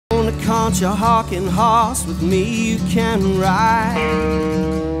can't you hawking horse with me? You can ride.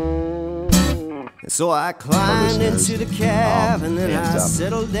 So I climbed into the cab and then I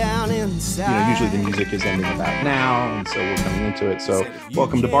settled down inside. Usually the music is ending about now, and so we're coming into it. So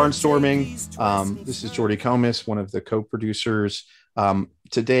welcome to Barnstorming. This is Jordy Comis, one of the co-producers.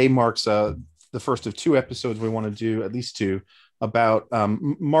 Today marks the first of two episodes we want to do, at least two, about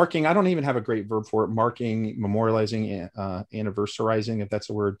marking. I don't even have a great verb for it. Marking, memorializing, anniversarizing, if that's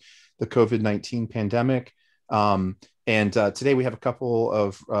a word, the COVID-19 pandemic. And today we have a couple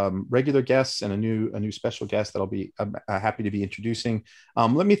of regular guests and a new special guest that I'll be happy to be introducing.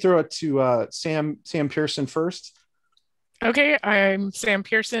 Let me throw it to Sam Pearson first. Okay, I'm Sam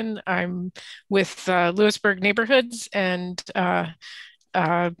Pearson. I'm with Lewisburg Neighborhoods, and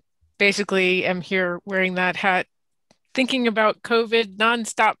basically am here wearing that hat, thinking about COVID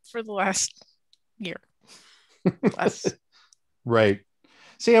nonstop for the last year. Right.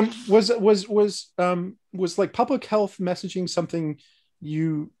 Sam, was like public health messaging something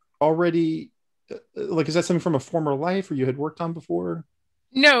you already like? Is that something from a former life or you had worked on before?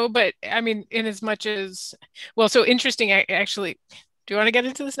 No, but I mean, in as much as, well, so interesting. Actually, do you want to get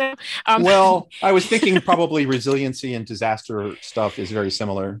into this now? Well, I was thinking probably resiliency and disaster stuff is very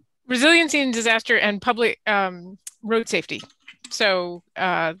similar. Resiliency and disaster and public road safety. So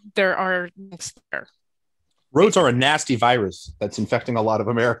there are links there. Roads are a nasty virus that's infecting a lot of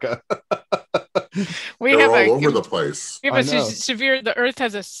America. They're all over the place. We have a severe, the earth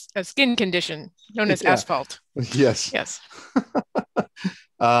has a skin condition known as asphalt. Yes. Yes.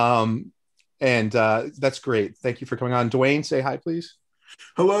 And that's great. Thank you for coming on. Dwayne, say hi, please.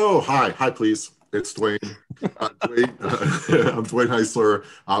 Hello. Hi, please. It's Dwayne. I'm Dwayne Heisler.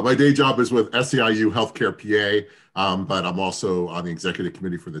 My day job is with SEIU Healthcare PA, but I'm also on the executive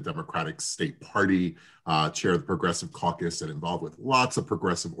committee for the Democratic State Party, chair of the Progressive Caucus, and involved with lots of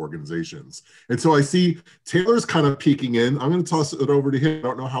progressive organizations. And so I see Taylor's kind of peeking in. I'm going to toss it over to him. I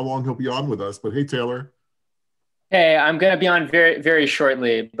don't know how long he'll be on with us, but hey, Taylor. Hey, I'm going to be on very, very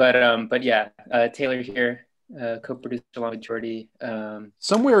shortly, but yeah, Taylor here. Co-producer along with Jordy.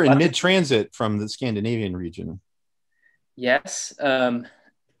 Somewhere in mid-transit from the Scandinavian region. Yes.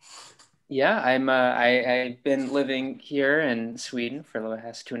 Yeah, I've been living here in Sweden for the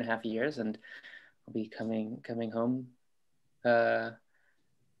last 2.5 years, and I'll be coming home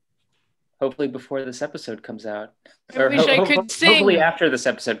hopefully before this episode comes out. I wish I could sing. Hopefully after this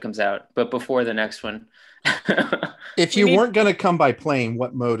episode comes out, but before the next one. If you weren't going to come by plane,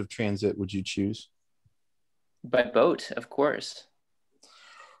 what mode of transit would you choose? By boat, of course.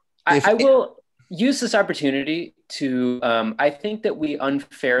 I will use this opportunity to, I think that we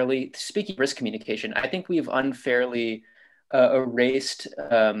unfairly, speaking of risk communication, I think we've unfairly erased,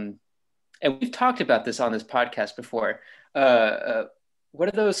 and we've talked about this on this podcast before, what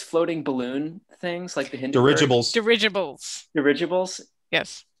are those floating balloon things like the Hindenburg? Dirigibles?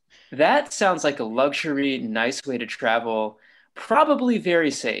 Yes. That sounds like a luxury, nice way to travel, probably very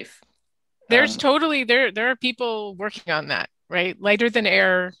safe. There's totally, there are people working on that, right? Lighter than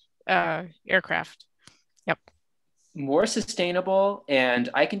air aircraft. Yep. More sustainable. And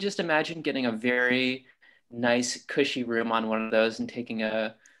I can just imagine getting a very nice, cushy room on one of those and taking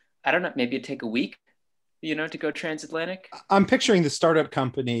I don't know, maybe it'd take a week, to go transatlantic. I'm picturing the startup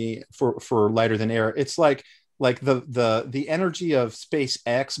company for lighter than air. It's like the energy of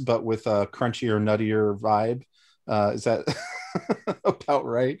SpaceX, but with a crunchier, nuttier vibe. Is that about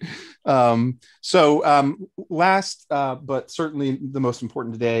right? Last, but certainly the most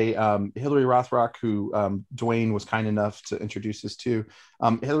important today, Hillary Rothrock, who Dwayne was kind enough to introduce us to.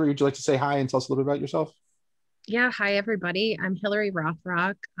 Hillary, would you like to say hi and tell us a little bit about yourself? Yeah, hi everybody. I'm Hillary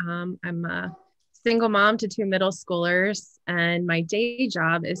Rothrock. I'm a single mom to 2 middle schoolers, and my day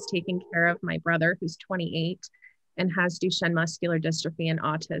job is taking care of my brother, who's 28 and has Duchenne muscular dystrophy and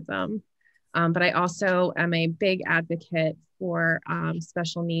autism. But I also am a big advocate for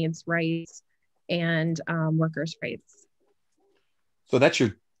special needs rights and workers' rights. So that's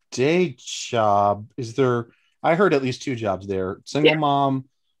your day job. I heard at least 2 jobs there. Single mom,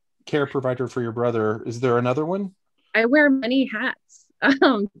 care provider for your brother. Is there another one? I wear many hats,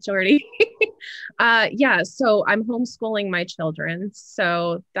 Jordy. So I'm homeschooling my children.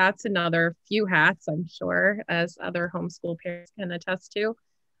 So that's another few hats, I'm sure, as other homeschool parents can attest to.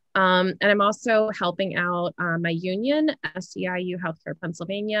 And I'm also helping out my union, SEIU Healthcare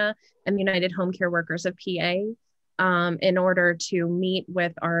Pennsylvania, and the United Home Care Workers of PA, in order to meet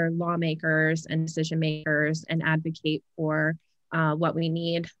with our lawmakers and decision makers and advocate for what we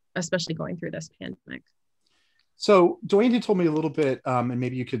need, especially going through this pandemic. So Dwayne, you told me a little bit, and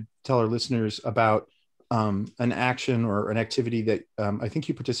maybe you could tell our listeners about an action or an activity that I think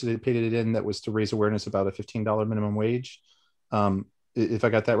you participated in that was to raise awareness about a $15 minimum wage. If I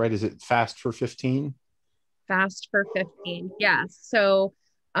got that right, is it Fast for 15? Fast for 15, yes. So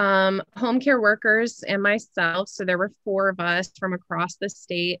home care workers and myself, so there were 4 of us from across the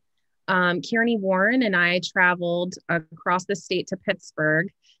state. Kearney Warren and I traveled across the state to Pittsburgh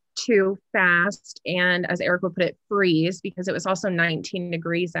to fast, and as Eric would put it, freeze, because it was also 19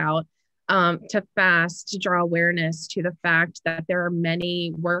 degrees out, to fast, to draw awareness to the fact that there are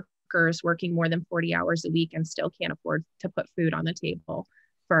many workers working more than 40 hours a week and still can't afford to put food on the table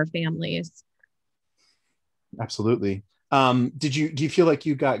for our families. Absolutely. Do you feel like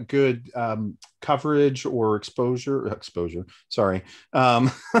you got good coverage or exposure, sorry,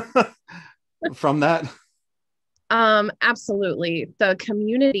 from that? Absolutely. The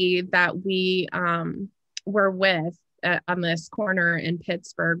community that we were with on this corner in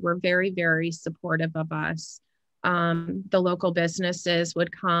Pittsburgh were very, very supportive of us. The local businesses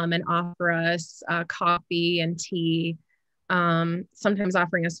would come and offer us coffee and tea, sometimes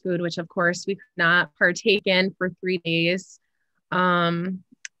offering us food, which of course we could not partake in for 3 days. I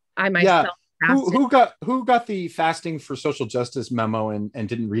myself, who got the fasting for social justice memo and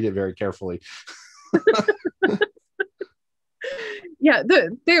didn't read it very carefully? Yeah,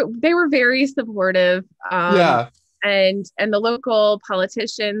 they were very supportive. And the local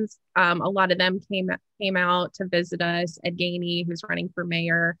politicians, a lot of them came out to visit us. Ed Gainey, who's running for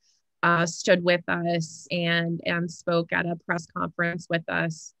mayor, stood with us and spoke at a press conference with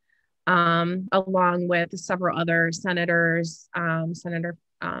us, along with several other senators. I'm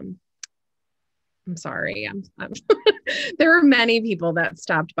sorry, there were many people that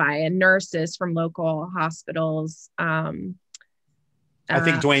stopped by, and nurses from local hospitals. I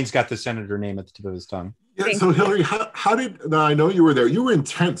think Dwayne's got the senator name at the tip of his tongue. Yeah, so Hillary, how did, now I know you were there, you were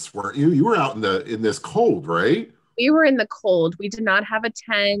intense, weren't you? You were out in this cold, right? We were in the cold. We did not have a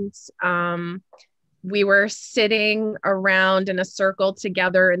tent. We were sitting around in a circle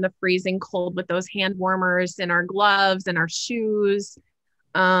together in the freezing cold with those hand warmers and our gloves and our shoes,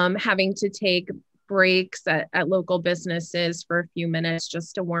 having to take breaks at local businesses for a few minutes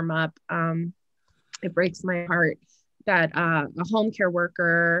just to warm up. It breaks my heart that a home care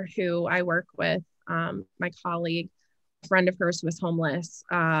worker who I work with, my colleague, a friend of hers who was homeless,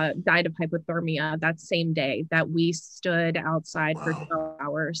 died of hypothermia that same day that we stood outside for 12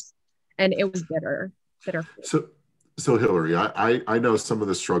 hours. And it was bitter. So Hillary, I know some of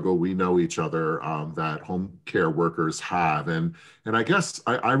the struggle, we know each other, that home care workers have. And I guess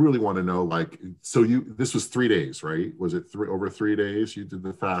I really want to know, like, so this was 3 days, right? Was it over 3 days you did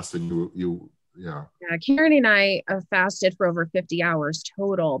the fast, and yeah, Karen and I fasted for over 50 hours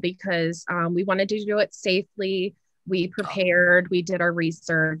total because we wanted to do it safely. We prepared, we did our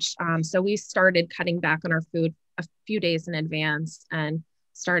research. So we started cutting back on our food a few days in advance and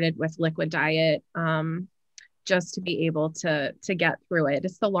started with liquid diet, just to be able to get through it.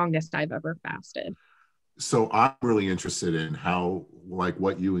 It's the longest I've ever fasted. So I'm really interested in how, like,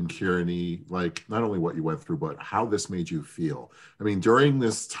 what you and Kearney, like, not only what you went through, but how this made you feel. I mean, during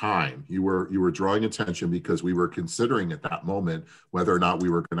this time, you were drawing attention because we were considering at that moment whether or not we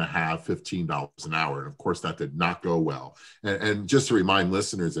were going to have $15 an hour. And of course, that did not go well. And just to remind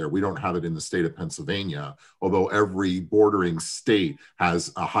listeners there, we don't have it in the state of Pennsylvania, although every bordering state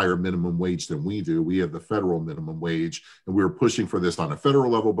has a higher minimum wage than we do. We have the federal minimum wage, and we were pushing for this on a federal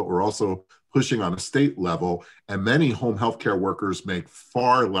level, but we're also pushing on a state level, and many home healthcare workers make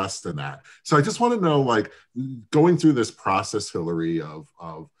far less than that. So I just want to know, like, going through this process, Hillary, of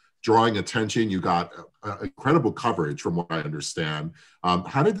drawing attention, you got incredible coverage from what I understand.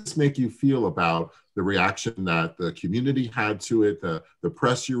 How did this make you feel about the reaction that the community had to it, the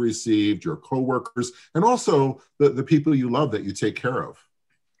press you received, your coworkers, and also the people you love that you take care of?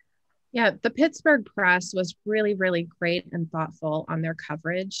 Yeah, the Pittsburgh press was really, really great and thoughtful on their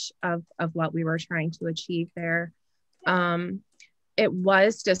coverage of what we were trying to achieve there. It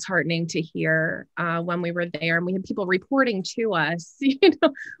was disheartening to hear when we were there, and we had people reporting to us.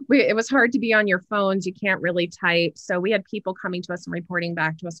 It was hard to be on your phones. You can't really type. So we had people coming to us and reporting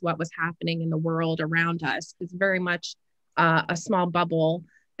back to us what was happening in the world around us. It's very much a small bubble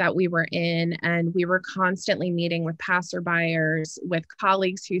that we were in, and we were constantly meeting with passerbyers, with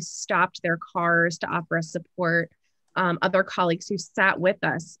colleagues who stopped their cars to offer us support, other colleagues who sat with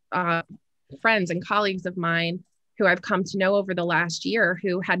us, friends and colleagues of mine who I've come to know over the last year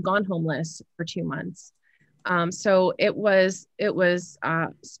who had gone homeless for 2 months. So it was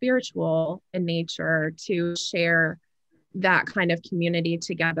spiritual in nature to share that kind of community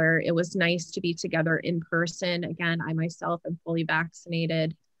together. It was nice to be together in person. Again, I myself am fully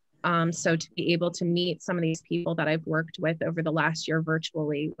vaccinated. So to be able to meet some of these people that I've worked with over the last year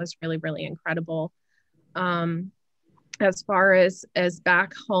virtually was really, really incredible. As far as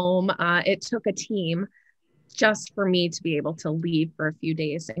back home, it took a team just for me to be able to leave for a few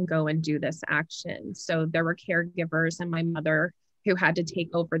days and go and do this action. So there were caregivers and my mother who had to take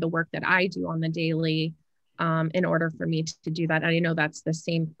over the work that I do on the daily in order for me to do that. And I know that's the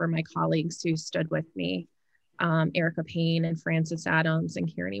same for my colleagues who stood with me, Erica Payne and Francis Adams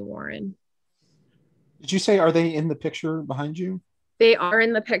and Kearney Warren. Did you say, are they in the picture behind you? They are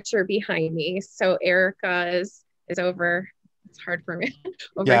in the picture behind me. So Erica is over. It's hard for me.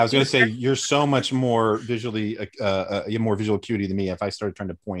 Yeah, I was going to say, you're so much more visually, you have more visual acuity than me if I started trying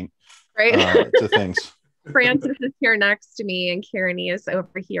to point to things. Francis is here next to me and Kearney is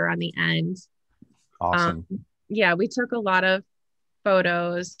over here on the end. Awesome. Yeah, we took a lot of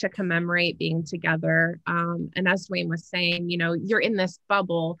photos to commemorate being together. And as Dwayne was saying, you know, you're in this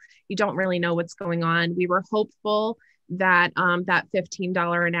bubble. You don't really know what's going on. We were hopeful that that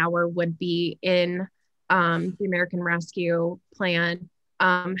 $15 an hour would be in the American Rescue Plan.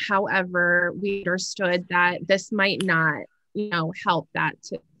 However, we understood that this might not, you know, help that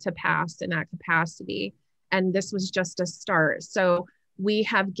to pass in that capacity. And this was just a start. So we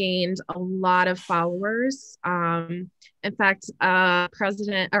have gained a lot of followers. In fact, former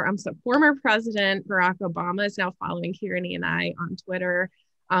President Barack Obama is now following Kearney and I on Twitter,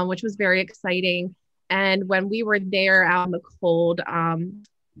 which was very exciting. And when we were there out in the cold,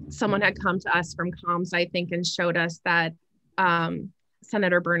 someone had come to us from comms, I think, and showed us that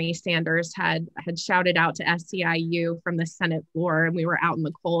Senator Bernie Sanders had shouted out to SEIU from the Senate floor, and we were out in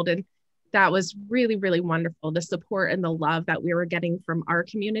the cold. And that was really, really wonderful. The support and the love that we were getting from our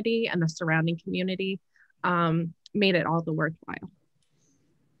community and the surrounding community made it all the worthwhile.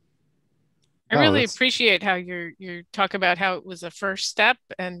 I really appreciate how you talk about how it was a first step,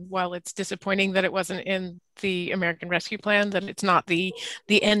 and while it's disappointing that it wasn't in the American Rescue Plan, that it's not the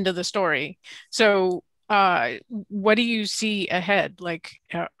end of the story. So what do you see ahead? Like,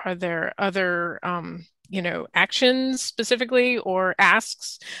 are there other actions specifically or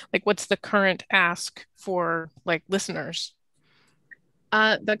asks? Like, what's the current ask for like listeners?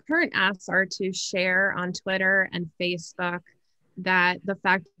 The current asks are to share on Twitter and Facebook that the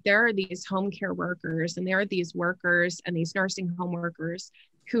fact there are these home care workers and there are these workers and these nursing home workers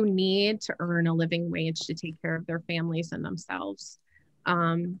who need to earn a living wage to take care of their families and themselves.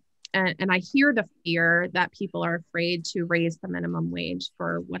 And I hear the fear that people are afraid to raise the minimum wage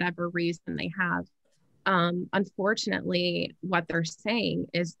for whatever reason they have. Unfortunately, what they're saying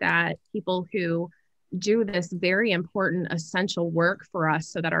is that people who do this very important, essential work for us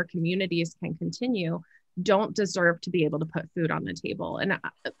so that our communities can continue don't deserve to be able to put food on the table. And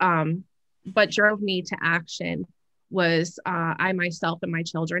what drove me to action was I myself and my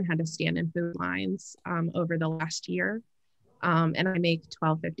children had to stand in food lines over the last year, and I make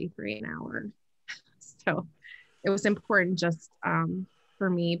 $12.53 an hour. So it was important just for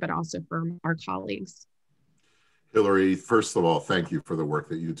me, but also for our colleagues. Hillary, first of all, thank you for the work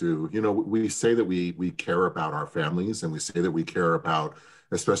that you do. You know, we say that we care about our families, and we say that we care about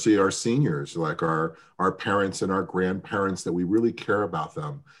especially our seniors, like our parents and our grandparents, that we really care about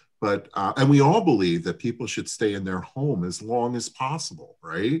them. But, and we all believe that people should stay in their home as long as possible,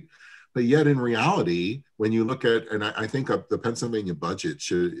 right? But yet in reality, when you look at, and I think the Pennsylvania budget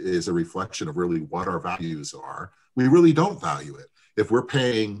is a reflection of really what our values are, we really don't value it. If we're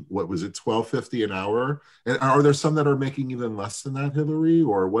paying, what was it, $12.50 an hour? And are there some that are making even less than that, Hillary?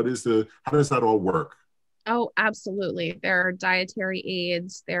 Or how does that all work? Oh, absolutely. There are dietary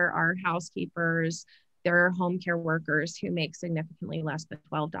aides, there are housekeepers, there are home care workers who make significantly less than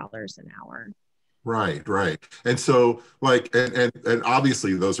 $12 an hour. Right. And so and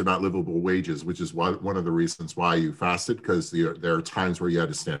obviously those are not livable wages, which is one of the reasons why you fasted, because there are times where you had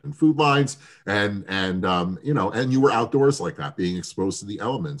to stand in food lines and you were outdoors like that, being exposed to the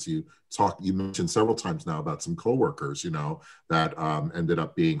elements. You mentioned several times now about some coworkers, that ended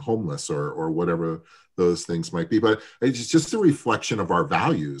up being homeless or whatever those things might be. But it's just a reflection of our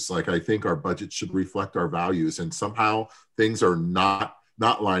values. Like, I think our budget should reflect our values, and somehow things are not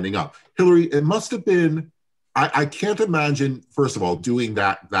lining up. Hillary, it must have been, I can't imagine, first of all, doing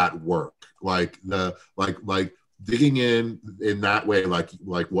that work, like digging in that way, like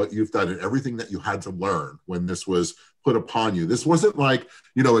what you've done and everything that you had to learn when this was put upon you. This wasn't like,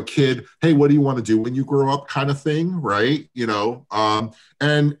 a kid, hey, what do you want to do when you grow up kind of thing, right? And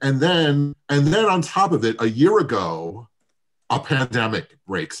then on top of it, a year ago, a pandemic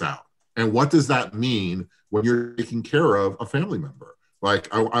breaks out. And what does that mean when you're taking care of a family member? Like,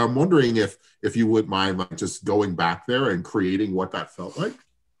 I'm wondering if you wouldn't mind, like, just going back there and creating what that felt like.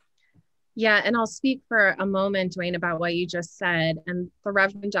 Yeah, and I'll speak for a moment, Dwayne, about what you just said. And the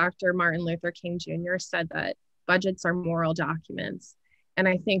Reverend Dr. Martin Luther King Jr. said that budgets are moral documents. And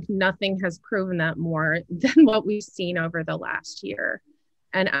I think nothing has proven that more than what we've seen over the last year.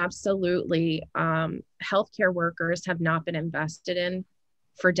 And absolutely, healthcare workers have not been invested in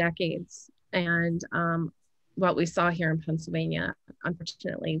for decades. And what we saw here in Pennsylvania,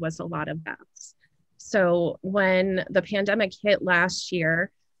 unfortunately, was a lot of deaths. So when the pandemic hit last year,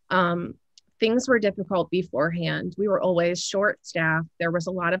 things were difficult beforehand. We were always short-staffed. There was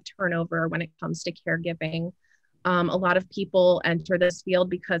a lot of turnover when it comes to caregiving. A lot of people enter this field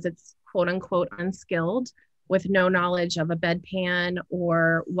because it's quote unquote unskilled, with no knowledge of a bedpan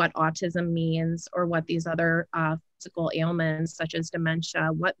or what autism means or what these other physical ailments such as dementia,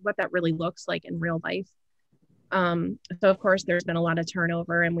 what that really looks like in real life. So of course, there's been a lot of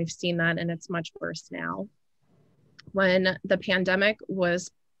turnover, and we've seen that, and it's much worse now. When the pandemic was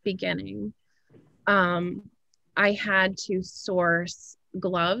beginning, I had to source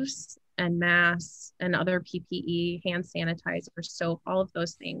gloves and masks and other PPE, hand sanitizer, soap, all of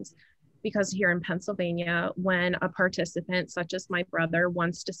those things. Because here in Pennsylvania, when a participant such as my brother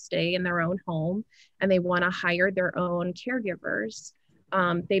wants to stay in their own home and they want to hire their own caregivers,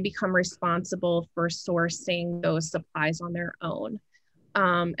 they become responsible for sourcing those supplies on their own.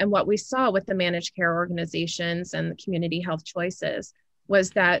 And what we saw with the managed care organizations and the community health choices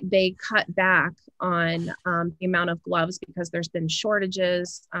was that they cut back on the amount of gloves because there's been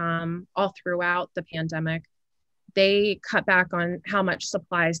shortages all throughout the pandemic. They cut back on how much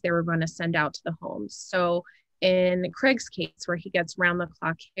supplies they were going to send out to the homes. So in Craig's case, where he gets round the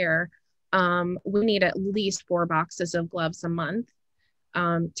clock care, we need at least 4 boxes of gloves a month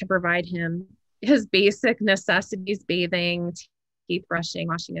to provide him his basic necessities, bathing, teeth brushing,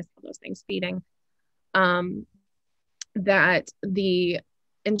 washing his, all those things, feeding. That the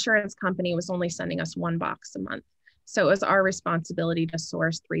insurance company was only sending us 1 box a month. So it was our responsibility to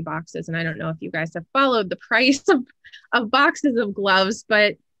source 3 boxes. And I don't know if you guys have followed the price of boxes of gloves,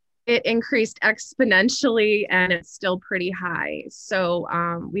 but it increased exponentially and it's still pretty high. So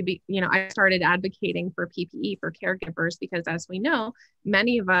I started advocating for PPE for caregivers because, as we know,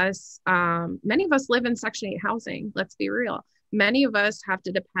 many of us live in Section 8 housing. Let's be real. Many of us have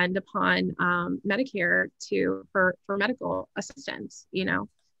to depend upon Medicare for medical assistance,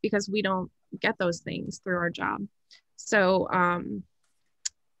 because we don't get those things through our job. So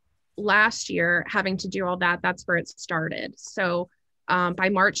last year, having to do all that, that's where it started. So by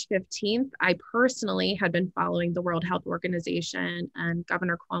March 15th, I personally had been following the World Health Organization and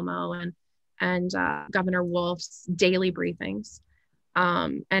Governor Cuomo and Governor Wolf's daily briefings,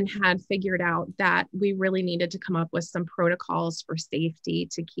 and had figured out that we really needed to come up with some protocols for safety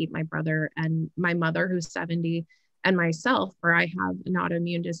to keep my brother and my mother, who's 70, and myself, where I have an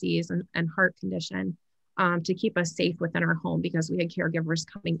autoimmune disease and heart condition, to keep us safe within our home, because we had caregivers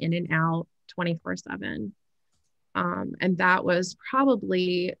coming in and out 24/7. And that was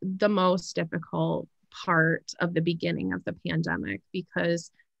probably the most difficult part of the beginning of the pandemic,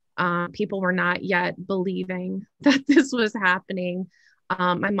 because people were not yet believing that this was happening.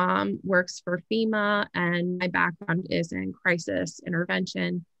 My mom works for FEMA and my background is in crisis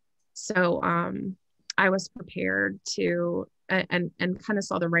intervention. So I was prepared to and kind of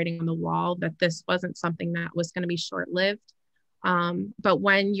saw the writing on the wall that this wasn't something that was going to be short-lived. But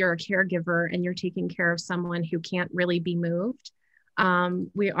when you're a caregiver and you're taking care of someone who can't really be moved,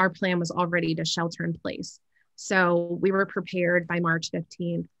 our plan was already to shelter in place. So we were prepared by March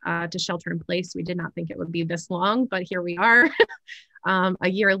 15th to shelter in place. We did not think it would be this long, but here we are a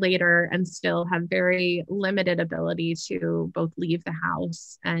year later and still have very limited ability to both leave the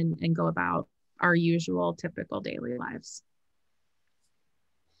house and go about our usual typical daily lives.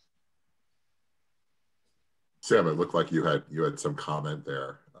 Sam, it looked like you had some comment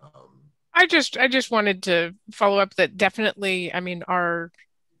there. I just wanted to follow up that definitely, I mean,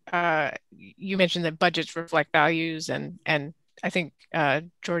 you mentioned that budgets reflect values, and I think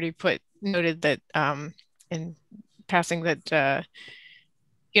Jordy noted that in passing that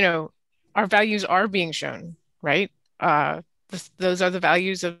our values are being shown, right? Those are the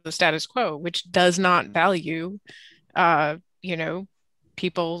values of the status quo, which does not value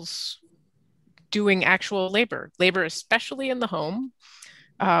people's doing actual labor, especially in the home,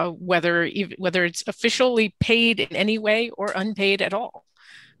 whether it's officially paid in any way or unpaid at all.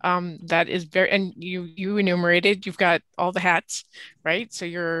 That is and you enumerated, you've got all the hats, right? So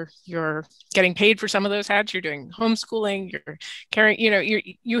you're getting paid for some of those hats. You're doing homeschooling. You're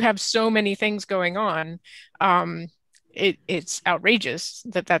carrying, you have so many things going on. It's outrageous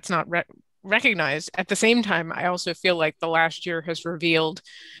that that's not recognized. At the same time, I also feel like the last year has revealed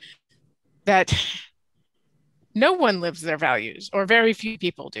that no one lives their values, or very few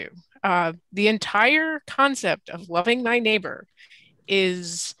people do. The entire concept of loving thy neighbor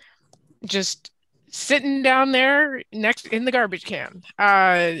is just sitting down there next in the garbage can.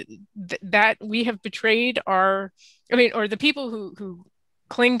 That we have betrayed our, I mean, or the people who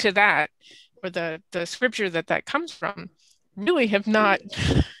cling to that, or the scripture that comes from, really have not,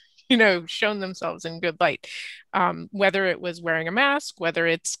 shown themselves in good light. Whether it was wearing a mask, whether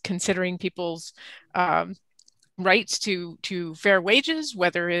it's considering people's rights to fair wages,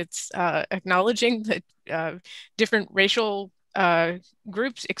 whether it's acknowledging that different racial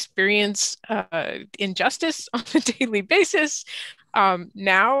groups experience injustice on a daily basis.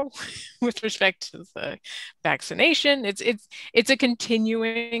 Now, with respect to the vaccination, it's a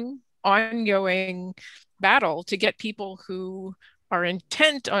continuing, ongoing battle to get people who are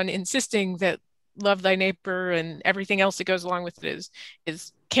intent on insisting that love thy neighbor and everything else that goes along with it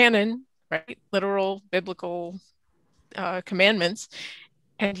is canon, right? Literal biblical commandments,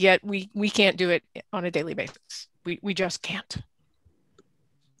 and yet we can't do it on a daily basis. We just can't.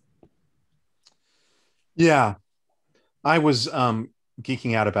 Yeah, I was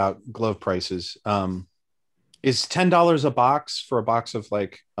geeking out about glove prices. Is $10 a box for a box of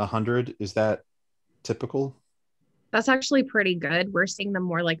like 100? Is that typical? That's actually pretty good. We're seeing them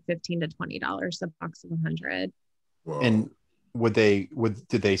more like $15 to $20 a box of 100. Whoa. And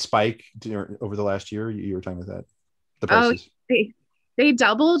did they spike over the last year? You were talking about that. The prices. Oh, they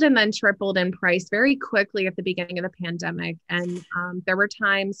doubled and then tripled in price very quickly at the beginning of the pandemic. And there were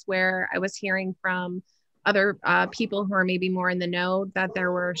times where I was hearing from other people who are maybe more in the know that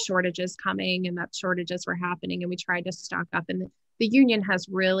there were shortages coming and that shortages were happening. And we tried to stock up. And the union has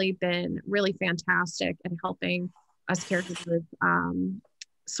really been really fantastic at helping us caregivers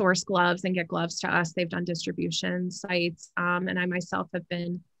source gloves and get gloves to us. They've done distribution sites. And I myself have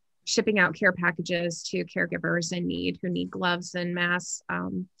been shipping out care packages to caregivers in need who need gloves and masks.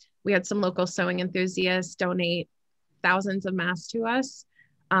 We had some local sewing enthusiasts donate thousands of masks to us.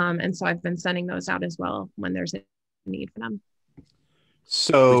 And so I've been sending those out as well when there's a need for them.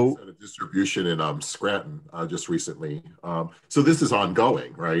 So a distribution in Scranton just recently. So this is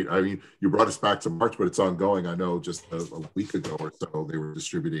ongoing, right? I mean, you brought us back to March, but it's ongoing. I know just a week ago or so, they were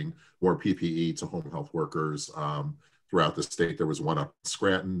distributing more PPE to home health workers throughout the state. There was one up in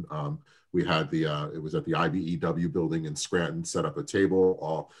Scranton. We had it was at the IBEW building in Scranton, set up a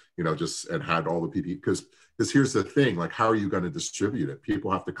table, and had all the PPE. Because here's the thing, like, how are you going to distribute it?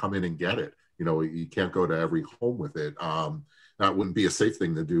 People have to come in and get it. You can't go to every home with it. That wouldn't be a safe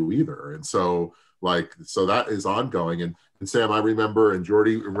thing to do either. And so that is ongoing. And Sam, I remember, and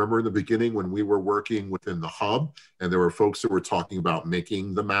Jordy, remember in the beginning when we were working within the hub and there were folks that were talking about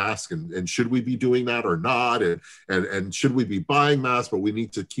making the mask and should we be doing that or not? And should we be buying masks, but we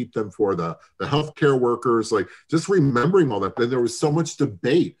need to keep them for the healthcare workers, like just remembering all that. Then there was so much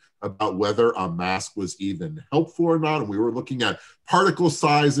debate about whether a mask was even helpful or not. And we were looking at particle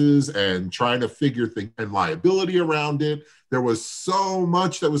sizes and trying to figure things and liability around it. There was so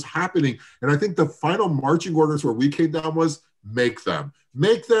much that was happening. And I think the final marching orders where we came down was make them.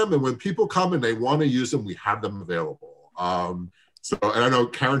 And when people come and they want to use them, we have them available. And I know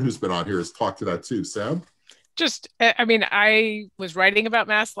Karen, who's been on here, has talked to that too. Sam? I was writing about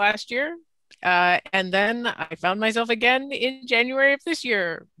masks last year. And then I found myself again in January of this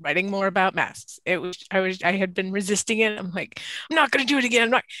year writing more about masks. I had been resisting it. I'm like, I'm not going to do it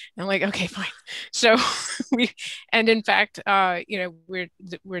again. I'm like, okay, fine. So in fact,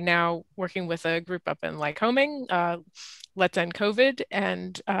 we're now working with a group up in Lycoming, Let's End COVID,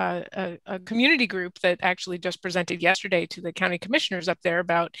 and a community group that actually just presented yesterday to the county commissioners up there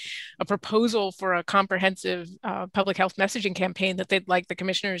about a proposal for a comprehensive public health messaging campaign that they'd like the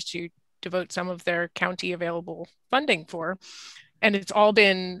commissioners to devote some of their county available funding for. And it's all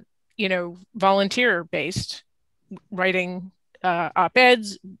been, volunteer based, writing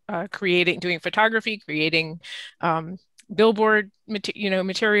op-eds, doing photography, creating billboard,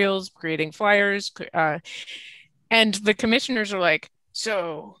 materials, creating flyers. And the commissioners are like,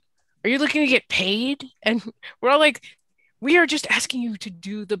 so are you looking to get paid? And we're all like, we are just asking you to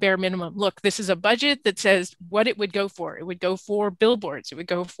do the bare minimum. Look, this is a budget that says what it would go for. It would go for billboards. It would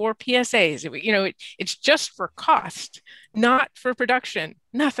go for PSAs. It's just for cost, not for production,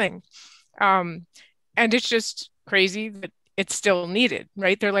 nothing. And it's just crazy that it's still needed,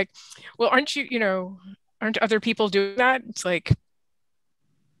 right? They're like, well, aren't other people doing that? It's like,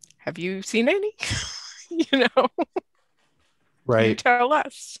 have you seen any? Right. You tell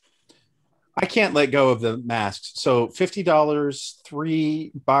us. I can't let go of the masks. So $50,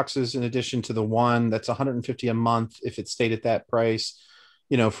 3 boxes in addition to the one, that's $150 a month if it stayed at that price.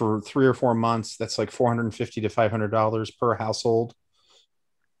 for 3 or 4 months, that's like $450 to $500 per household.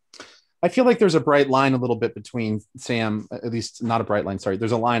 I feel like there's a bright line a little bit between, Sam, at least not a bright line, sorry.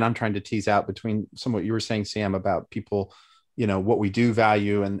 There's a line I'm trying to tease out between some of what you were saying, Sam, about people, what we do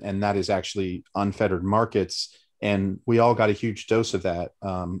value, and that is actually unfettered markets. And we all got a huge dose of that.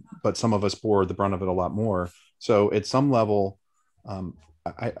 But some of us bore the brunt of it a lot more. So at some level,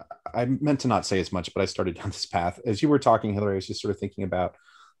 I meant to not say as much, but I started down this path. As you were talking, Hillary, I was just sort of thinking about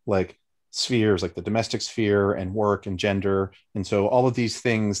like spheres, like the domestic sphere and work and gender. And so all of these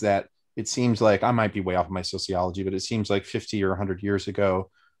things that it seems like, I might be way off of my sociology, but it seems like 50 or 100 years ago,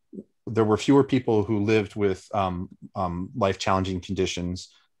 there were fewer people who lived with life challenging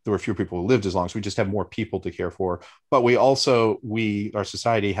conditions. There were fewer people who lived as long, so we just have more people to care for. But our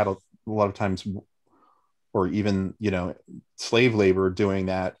society had a lot of times, or even, slave labor doing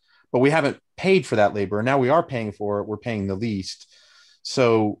that, but we haven't paid for that labor. And now we are paying for it. We're paying the least.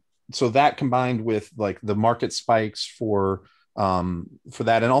 So that combined with like the market spikes for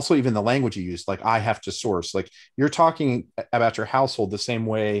that, and also even the language you use, like I have to source, like you're talking about your household the same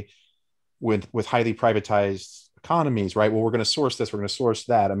way with highly privatized economies, right? Well, we're going to source this, we're going to source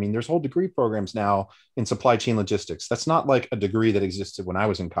that. I mean, there's whole degree programs now in supply chain logistics. That's not like a degree that existed when I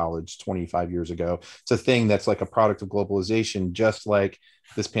was in college 25 years ago. It's a thing that's like a product of globalization, just like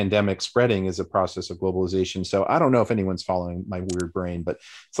this pandemic spreading is a process of globalization. So I don't know if anyone's following my weird brain, but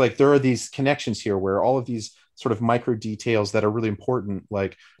it's like there are these connections here where all of these sort of micro details that are really important,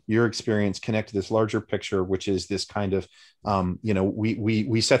 like your experience, connect to this larger picture, which is this kind of,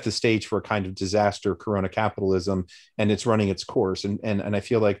 we set the stage for a kind of disaster, corona capitalism, and it's running its course. And I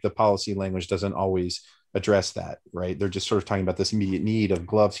feel like the policy language doesn't always address that, right? They're just sort of talking about this immediate need of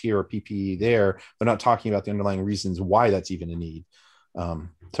gloves here or PPE there. They're not talking about the underlying reasons why that's even a need.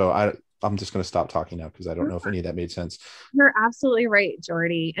 So I'm just going to stop talking now because I don't know if any of that made sense. You're absolutely right,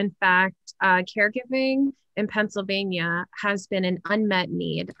 Jordy. In fact, caregiving in Pennsylvania has been an unmet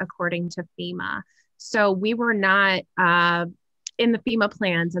need according to FEMA. So we were not in the FEMA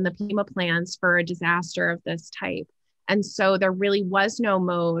plans for a disaster of this type. And so there really was no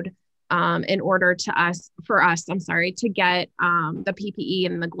mode in order for us to get the PPE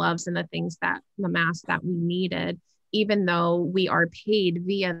and the gloves and the masks that we needed, even though we are paid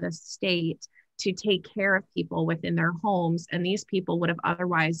via the state to take care of people within their homes. And these people would have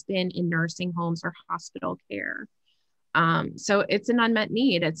otherwise been in nursing homes or hospital care. So it's an unmet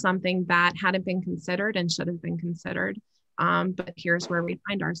need. It's something that hadn't been considered and should have been considered. But here's where we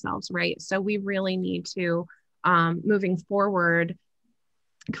find ourselves, right? So we really need to, moving forward,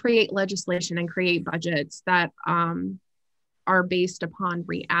 create legislation and create budgets that are based upon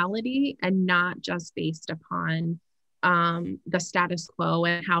reality and not just based upon the status quo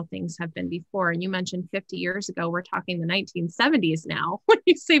and how things have been before. And you mentioned 50 years ago, we're talking the 1970s now. When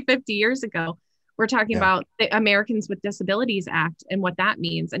you say 50 years ago, we're talking about the Americans with Disabilities Act and what that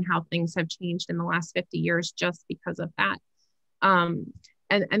means and how things have changed in the last 50 years just because of that.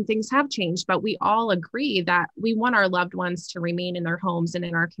 And things have changed, but we all agree that we want our loved ones to remain in their homes and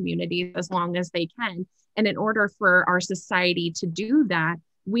in our communities as long as they can. And in order for our society to do that,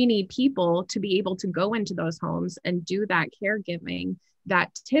 we need people to be able to go into those homes and do that caregiving that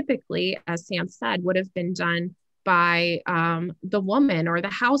typically, as Sam said, would have been done by the woman or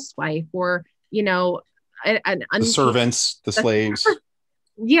the housewife or, the servants, the slaves.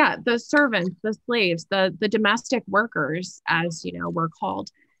 Yeah, the servants, the slaves, the domestic workers, as we're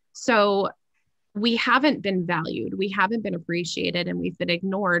called. So we haven't been valued, we haven't been appreciated, and we've been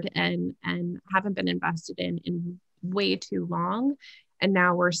ignored and haven't been invested in way too long. And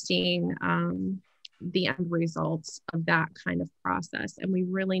now we're seeing the end results of that kind of process. And we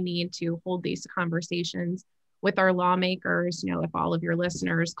really need to hold these conversations with our lawmakers. If all of your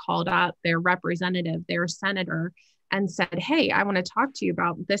listeners called up their representative, their senator, and said, hey, I want to talk to you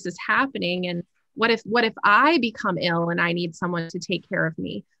about this is happening. And what if I become ill and I need someone to take care of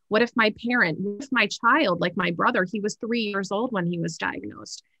me? What if my child, like my brother, he was 3 years old when he was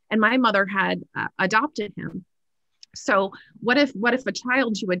diagnosed and my mother had adopted him. So what if a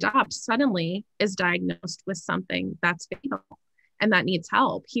child you adopt suddenly is diagnosed with something that's fatal and that needs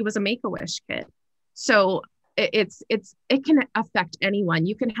help? He was a Make-A-Wish kid. So it can affect anyone.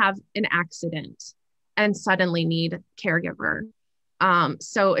 You can have an accident and suddenly need caregiver.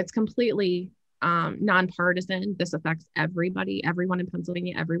 So it's completely nonpartisan. This affects everybody, everyone in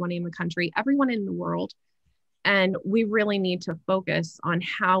Pennsylvania, everyone in the country, everyone in the world. And we really need to focus on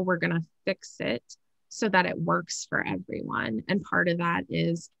how we're going to fix it so that it works for everyone. And part of that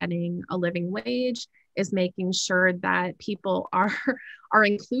is getting a living wage, is making sure that people are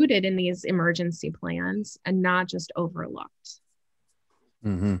included in these emergency plans and not just overlooked.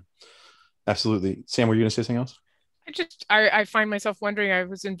 Mm-hmm. Absolutely. Sam, were you going to say something else? I find myself wondering, I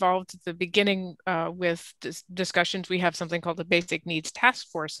was involved at the beginning with discussions. We have something called the Basic Needs Task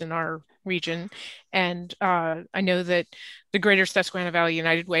Force in our region. And I know that the Greater Susquehanna Valley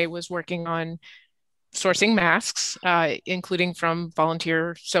United Way was working on sourcing masks, including from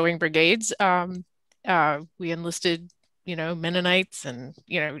volunteer sewing brigades. We enlisted, Mennonites and,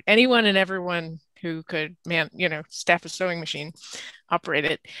 anyone and everyone who could staff a sewing machine, operate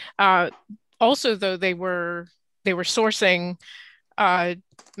it. Also, though, they were sourcing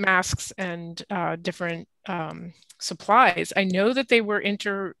masks and different supplies. I know that they were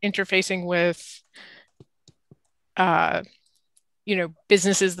interfacing with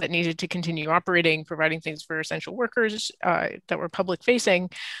businesses that needed to continue operating, providing things for essential workers that were public facing.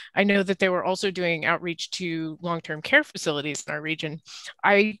 I know that they were also doing outreach to long-term care facilities in our region.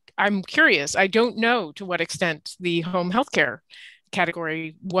 I'm curious, I don't know to what extent the home healthcare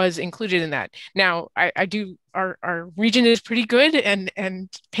category was included in that. Now, our region is pretty good and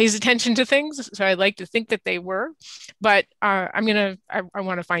pays attention to things, so I like to think that they were, but I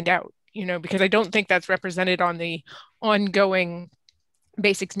want to find out, because I don't think that's represented on the ongoing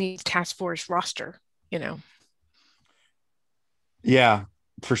Basic Needs Task Force roster, Yeah,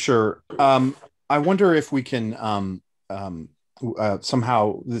 for sure. I wonder if we can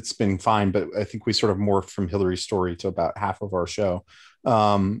somehow, it's been fine, but I think we sort of morphed from Hillary's story to about half of our show.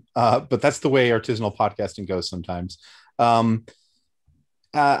 But that's the way artisanal podcasting goes sometimes. I'm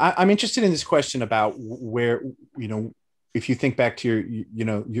interested in this question about where, if you think back to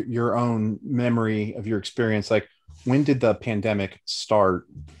your own memory of your experience, like when did the pandemic start?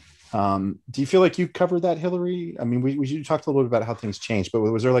 Do you feel like you covered that, Hillary? I mean, we talked a little bit about how things changed, but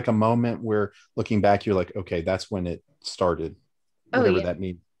was there like a moment where looking back, you're like, okay, that's when it started? Whatever that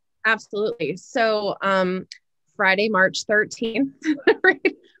means. Absolutely. So Friday, March 13th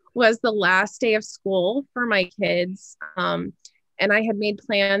right, was the last day of school for my kids. And I had made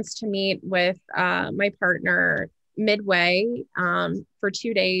plans to meet with my partner midway for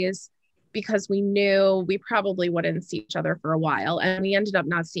 2 days because we knew we probably wouldn't see each other for a while. And we ended up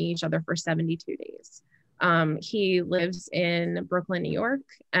not seeing each other for 72 days. He lives in Brooklyn, New York,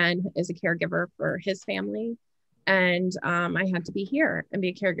 and is a caregiver for his family. And I had to be here and be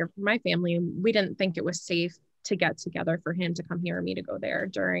a caregiver for my family. We didn't think it was safe to get together for him to come here and me to go there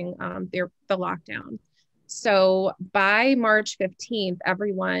during the lockdown. So by March 15th,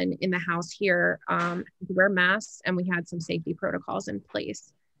 everyone in the house here wear masks, and we had some safety protocols in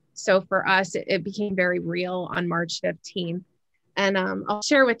place. So for us, it became very real on March 15th. And I'll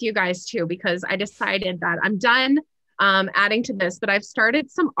share with you guys too, because I decided that I'm done adding to this, but I've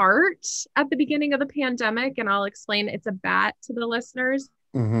started some art at the beginning of the pandemic, and I'll explain. It's a bat to the listeners.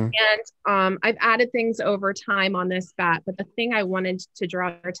 Mm-hmm. And I've added things over time on this bat, but the thing I wanted to draw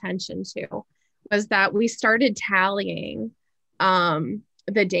their attention to was that we started tallying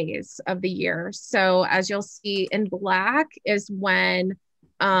the days of the year. So as you'll see in black is when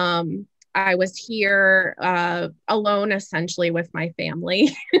I was here alone, essentially with my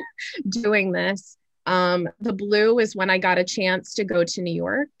family doing this. The blue is when I got a chance to go to New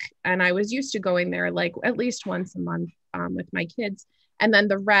York, and I was used to going there like at least once a month with my kids. And then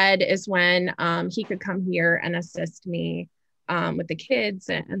the red is when he could come here and assist me with the kids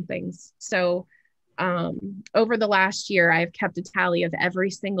and things. So over the last year, I've kept a tally of every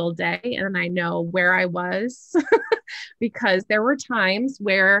single day, and I know where I was because there were times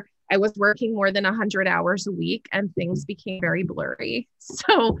where I was working more than 100 hours a week and things became very blurry.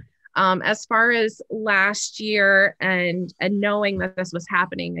 So as far as last year and knowing that this was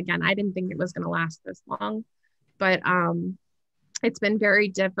happening, again, I didn't think it was going to last this long, but it's been very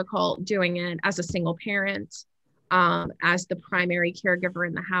difficult doing it as a single parent, as the primary caregiver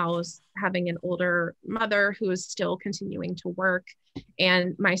in the house, having an older mother who is still continuing to work,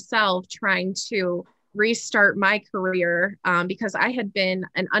 and myself trying to restart my career because I had been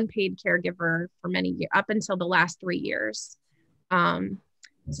an unpaid caregiver for many years, up until the last 3 years.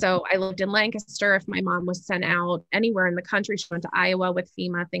 So I lived in Lancaster. If my mom was sent out anywhere in the country, she went to Iowa with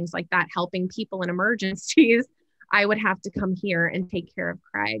FEMA, things like that, helping people in emergencies, I would have to come here and take care of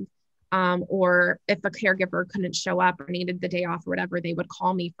Craig. Or if a caregiver couldn't show up or needed the day off or whatever, they would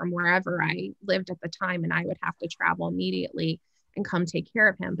call me from wherever I lived at the time, and I would have to travel immediately and come take care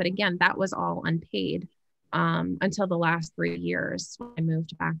of him. But again, that was all unpaid until the last 3 years when I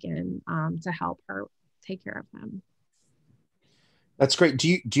moved back in to help her take care of him. That's great.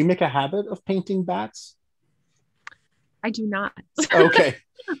 Do you make a habit of painting bats? I do not. Okay.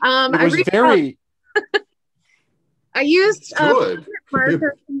 I used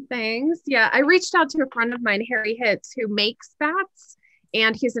markers and things. Yeah, I reached out to a friend of mine, Harry Hitz, who makes bats,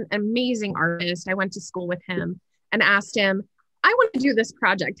 And he's an amazing artist. I went to school with him and asked him, I want to do this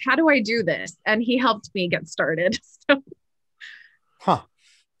project. How do I do this? And he helped me get started. So. Huh.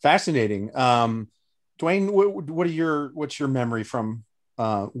 Fascinating. Dwayne, what's your memory from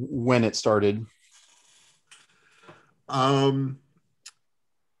when it started? To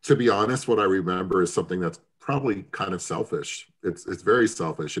be honest, what I remember is something that's probably kind of selfish. It's very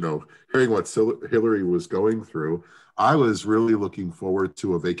selfish. You know, hearing what Hillary was going through, I was really looking forward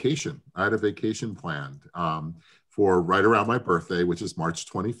to a vacation. I had a vacation planned for right around my birthday, which is March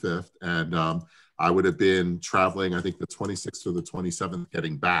 25th. And I would have been traveling, I think the 26th or the 27th,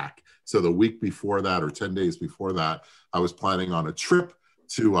 getting back. So the week before that, or 10 days before that, I was planning on a trip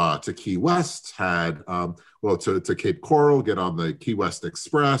to Key West, to Cape Coral, get on the Key West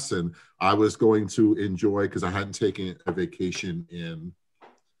Express. And I was going to enjoy, because I hadn't taken a vacation in,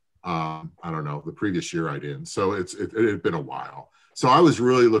 I don't know, the previous year I didn't. So it had been a while. So I was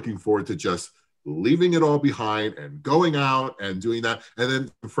really looking forward to just leaving it all behind and going out and doing that. And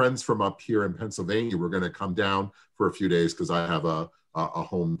then friends from up here in Pennsylvania were going to come down for a few days, because I have a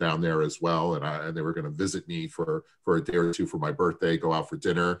home down there as well. And they were going to visit me for a day or two for my birthday, go out for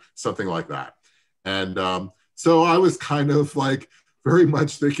dinner, something like that. And so I was kind of like very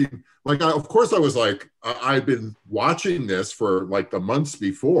much thinking, like, of course I was like, I've been watching this for like the months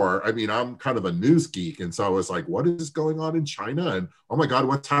before. I mean, I'm kind of a news geek. And so I was like, what is going on in China? And oh my God,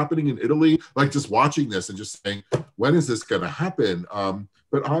 what's happening in Italy? Like just watching this and just saying, when is this going to happen?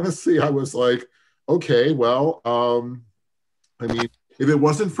 But honestly, I was like, okay, well, I mean, if it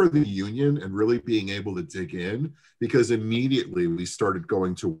wasn't for the union and really being able to dig in, because immediately we started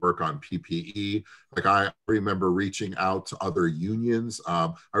going to work on PPE. Like I remember reaching out to other unions.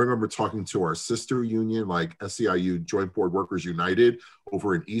 I remember talking to our sister union, like SEIU, Joint Board Workers United,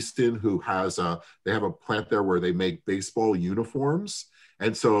 over in Easton, they have a plant there where they make baseball uniforms.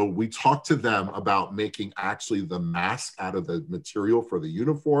 And so we talked to them about making actually the mask out of the material for the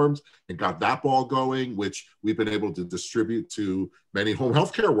uniforms and got that ball going, which we've been able to distribute to many home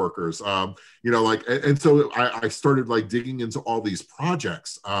healthcare workers. And so I started like digging into all these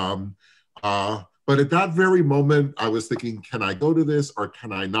projects. But at that very moment, I was thinking, can I go to this or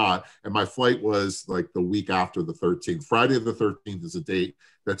can I not? And my flight was like the week after the 13th. Friday the 13th is a date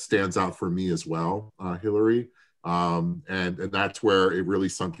that stands out for me as well, Hillary. And that's where it really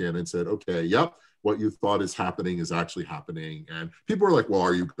sunk in and said, okay, yep, what you thought is happening is actually happening. And people are like, well,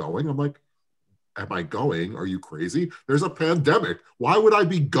 are you going? I'm like, am I going? Are you crazy? There's a pandemic. Why would I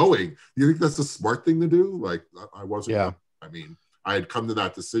be going? You think that's a smart thing to do? Like, I wasn't. Yeah. I mean, I had come to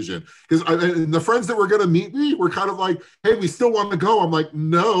that decision because the friends that were going to meet me were kind of like, hey, we still want to go. I'm like,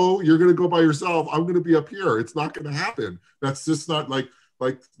 no, you're going to go by yourself. I'm going to be up here. It's not going to happen. That's just not like,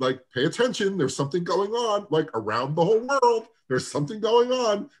 pay attention. There's something going on, like around the whole world. There's something going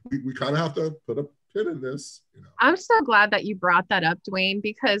on. We kind of have to put a pin in this. You know. I'm so glad that you brought that up, Dwayne,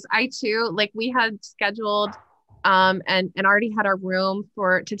 because I too, like we had scheduled and already had our room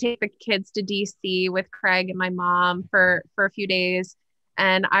to take the kids to DC with Craig and my mom for a few days.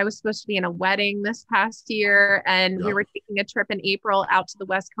 And I was supposed to be in a wedding this past year, and we were taking a trip in April out to the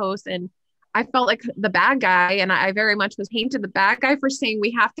West Coast, and I felt like the bad guy, and I very much was painted the bad guy for saying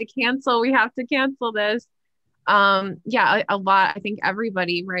we have to cancel this. A lot. I think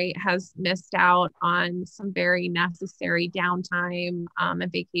everybody, right, has missed out on some very necessary downtime and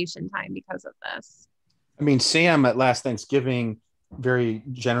vacation time because of this. I mean, Sam at last Thanksgiving very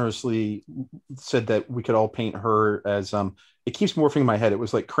generously said that we could all paint her as it keeps morphing in my head. It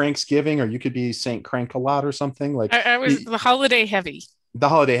was like Cranksgiving, or you could be Saint Crank-a-Lot or something. Like I was the holiday heavy. The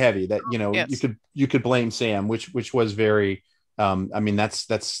holiday heavy that, you know, yes. you could blame Sam, which was very, I mean,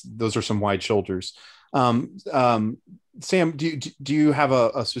 those are some wide shoulders. Sam, do you have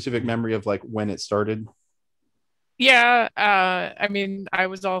a specific memory of like when it started? Yeah. I mean, I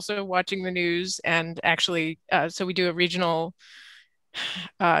was also watching the news, and actually, so we do a regional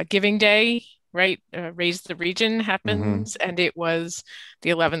giving day, right? Raise the Region happens, and it was the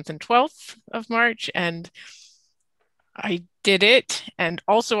 11th and 12th of March. And I did it. And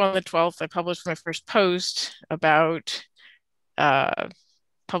also on the 12th, I published my first post about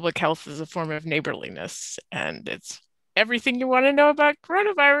public health as a form of neighborliness. And it's everything you want to know about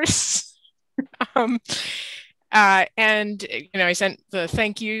coronavirus. And, you know, I sent the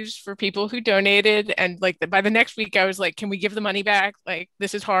thank yous for people who donated. And like by the next week, I was like, can we give the money back? Like,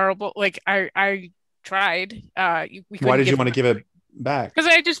 this is horrible. Like I tried. Why did you want to give it back? Because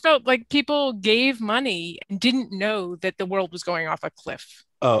I just felt like people gave money and didn't know that the world was going off a cliff.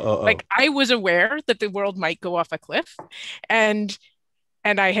 Like I was aware that the world might go off a cliff, and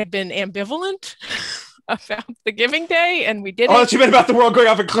I had been ambivalent about the Giving Day, and we did Oh, it. that's you meant about the world going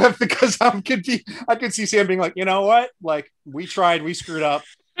off a cliff, because I could see Sam being like, you know what? Like, we tried, we screwed up.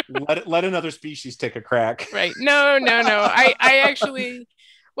 Let another species take a crack. Right. No. I actually,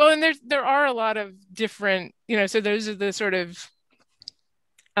 well, and there are a lot of different, so those are the sort of,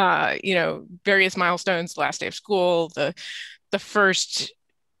 various milestones, the last day of school, the first,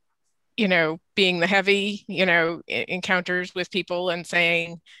 being the heavy, encounters with people and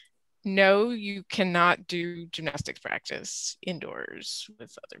saying, no, you cannot do gymnastics practice indoors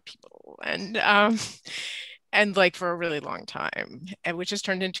with other people. And like for a really long time, and which has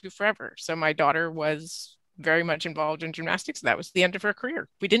turned into forever. So my daughter was very much involved in gymnastics. That was the end of her career.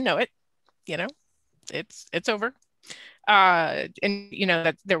 We didn't know it, it's over. And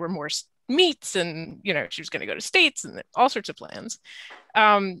that there were more meets, and she was going to go to states and all sorts of plans.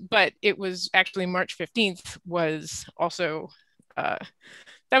 But it was actually March 15th was also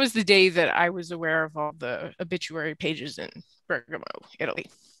that was the day that I was aware of all the obituary pages in Bergamo, Italy.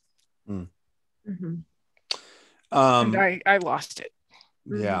 Mm-hmm. And I lost it.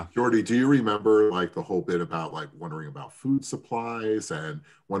 Yeah. Jordy, do you remember like the whole bit about like wondering about food supplies and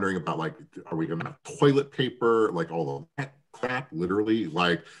wondering about like, are we gonna have toilet paper, like all of that crap, literally,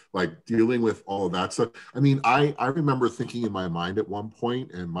 like dealing with all of that stuff? I mean, I remember thinking in my mind at one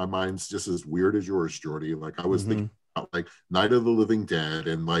point, and my mind's just as weird as yours, Jordy. Like I was thinking about like Night of the Living Dead,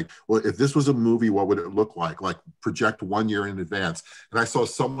 and like, well, if this was a movie, what would it look like project 1 year in advance. And I saw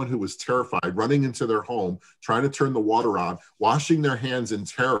someone who was terrified running into their home, trying to turn the water on, washing their hands in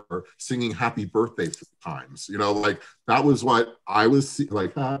terror, singing happy birthday 3 times, like that was what I was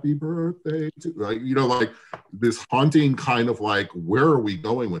like, happy birthday to, like, like this haunting kind of like, where are we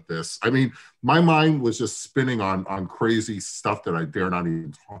going with this? I mean, my mind was just spinning on crazy stuff that I dare not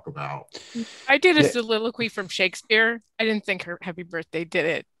even talk about. I did a soliloquy from Shakespeare. I didn't think her happy birthday did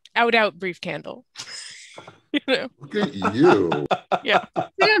it. Out, brief candle. Look at you. Yeah.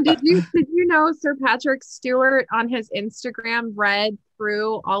 Sam, did you know Sir Patrick Stewart on his Instagram read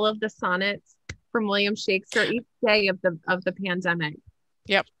through all of the sonnets from William Shakespeare each day of the pandemic?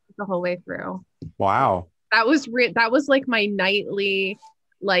 Yep. The whole way through. Wow. That was like my nightly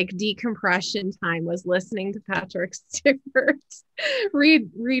like decompression time, was listening to Patrick Stewart read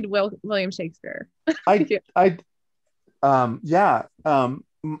William Shakespeare.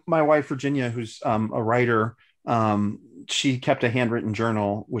 My wife Virginia, who's a writer, she kept a handwritten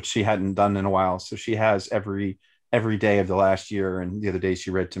journal, which she hadn't done in a while, so she has every day of the last year, and the other day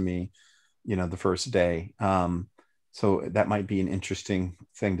she read to me the first day. So that might be an interesting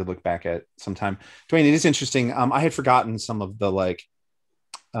thing to look back at sometime. Dwayne, it is interesting. I had forgotten some of the like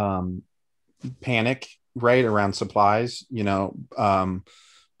panic right around supplies,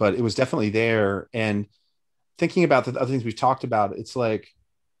 but it was definitely there. And thinking about the other things we've talked about, it's like,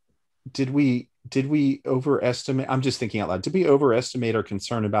 did we overestimate? I'm just thinking out loud. Did we overestimate our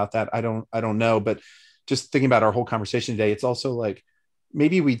concern about that? I don't know. But just thinking about our whole conversation today, it's also like,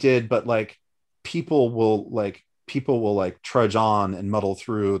 maybe we did, but like people will trudge on and muddle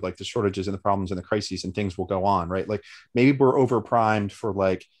through like the shortages and the problems and the crises, and things will go on, right? Like maybe we're overprimed for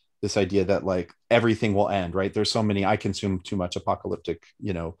like this idea that like everything will end, right? There's so many, I consume too much apocalyptic,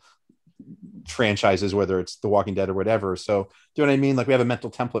 franchises, whether it's The Walking Dead or whatever. So do you know what I mean? Like we have a mental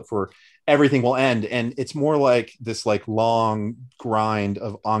template for everything will end. And it's more like this like long grind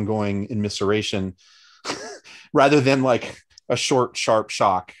of ongoing immiseration rather than like a short, sharp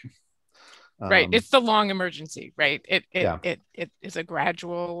shock. Right. It's the long emergency, right? It is a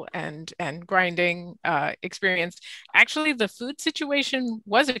gradual and grinding experience. Actually, the food situation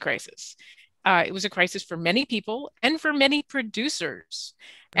was a crisis. It was a crisis for many people and for many producers.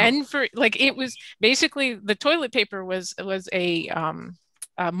 And for like, it was basically, the toilet paper was a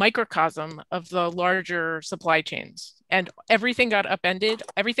microcosm of the larger supply chains, and everything got upended.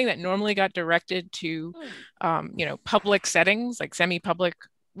 Everything that normally got directed to, public settings, like semi-public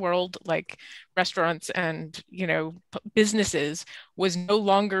world, like restaurants and, businesses, was no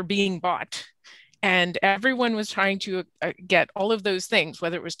longer being bought. And everyone was trying to get all of those things,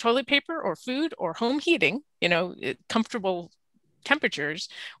 whether it was toilet paper or food or home heating, comfortable temperatures.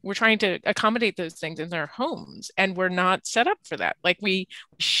 We're trying to accommodate those things in their homes, and we're not set up for that. Like we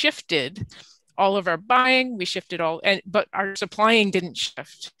shifted all of our buying, we shifted but our supplying didn't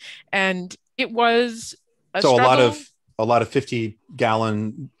shift. And it was a struggle. A lot of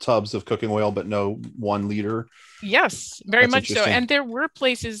 50-gallon tubs of cooking oil, but no 1 liter. Yes, very much so. And there were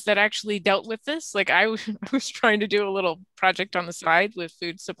places that actually dealt with this. Like I was trying to do a little project on the side with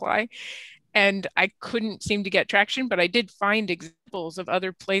food supply, and I couldn't seem to get traction, but I did find examples of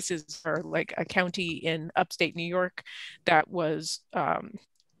other places, for like a county in upstate New York that was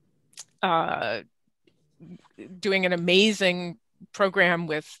doing an amazing program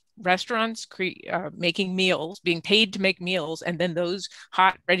with restaurants making meals, being paid to make meals, and then those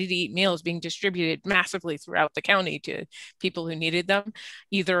hot, ready-to-eat meals being distributed massively throughout the county to people who needed them,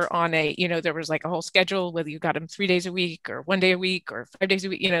 either on a, there was like a whole schedule, whether you got them 3 days a week or 1 day a week or 5 days a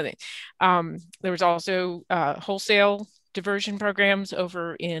week. There was also wholesale diversion programs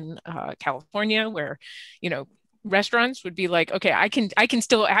over in California where, restaurants would be like, okay, I can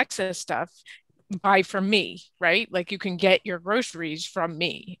still access stuff, buy from me, right? Like you can get your groceries from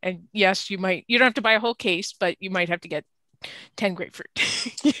me. And yes, you don't have to buy a whole case, but you might have to get 10 grapefruit,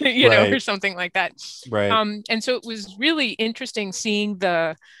 or something like that. Right. And so it was really interesting seeing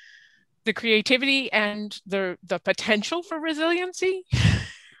the creativity and the potential for resiliency,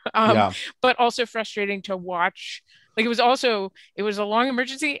 but also frustrating to watch. Like it was a long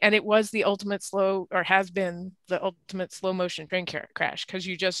emergency, and it was the ultimate has been the ultimate slow motion train crash, because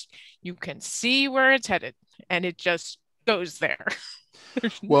you can see where it's headed and it just goes there.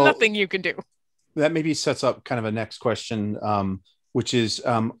 There's nothing you can do. That maybe sets up kind of a next question, which is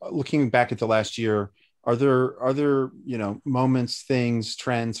looking back at the last year, are there moments, things,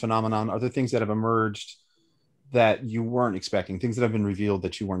 trends, phenomenon, are there things that have emerged that you weren't expecting, things that have been revealed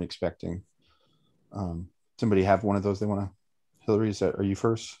that you weren't expecting? Somebody have one of those they want to? Hillary, are you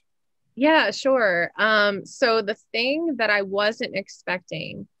first? Yeah, sure. So the thing that I wasn't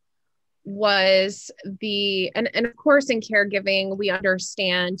expecting was and of course in caregiving, we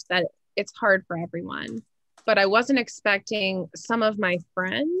understand that it's hard for everyone, but I wasn't expecting some of my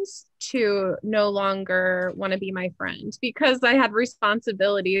friends to no longer want to be my friend because I had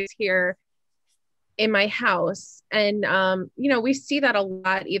responsibilities here in my house. And, we see that a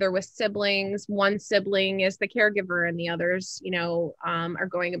lot, either with siblings. One sibling is the caregiver and the others, are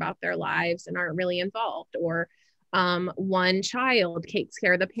going about their lives and aren't really involved, or one child takes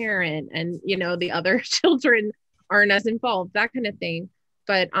care of the parent and, the other children aren't as involved, that kind of thing.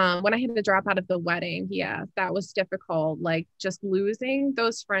 But when I had to drop out of the wedding, that was difficult. Like just losing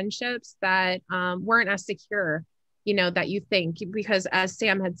those friendships that weren't as secure, that you think, because as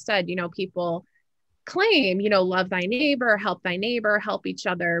Sam had said, people claim, love thy neighbor, help each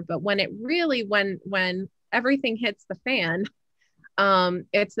other. But when when everything hits the fan,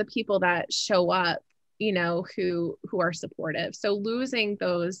 it's the people that show up, who are supportive. So losing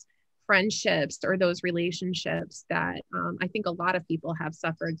those friendships or those relationships that I think a lot of people have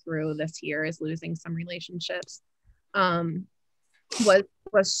suffered through this year, is losing some relationships,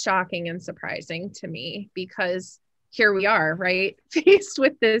 was shocking and surprising to me, because here we are, right, faced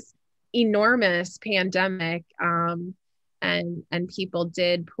with this enormous pandemic, and people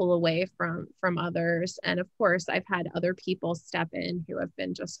did pull away from others. And of course, I've had other people step in who have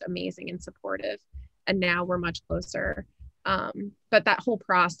been just amazing and supportive, and now we're much closer. But that whole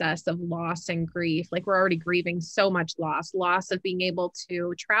process of loss and grief, like we're already grieving so much loss of being able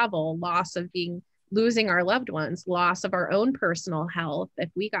to travel, loss of losing our loved ones, loss of our own personal health if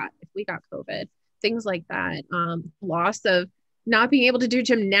we got COVID, things like that, loss of not being able to do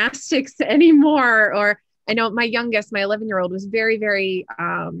gymnastics anymore. Or I know my 11-year-old was very, very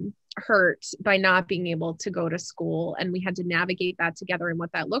hurt by not being able to go to school. And we had to navigate that together, and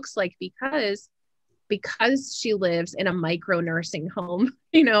what that looks like, because she lives in a micro nursing home,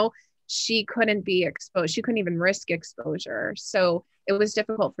 she couldn't be exposed. She couldn't even risk exposure. So it was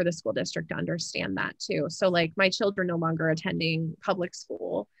difficult for the school district to understand that too. So like my children no longer attending public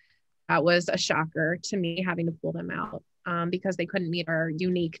school. That was a shocker to me, having to pull them out because they couldn't meet our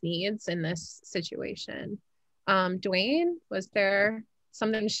unique needs in this situation. Dwayne, was there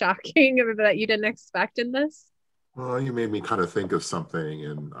something shocking that you didn't expect in this? Well, you made me kind of think of something,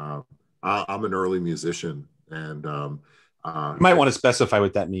 and I'm an early musician, and you might want to specify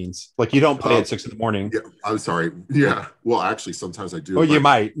what that means. Like you don't play at 6 a.m. Yeah, I'm sorry. Yeah, well, actually, sometimes I do. Oh, you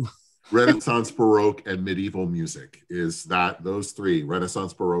might. Renaissance, Baroque, and medieval music those three,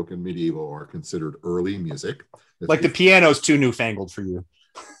 Renaissance, Baroque, and medieval, are considered early music. Like the piano's too newfangled for you.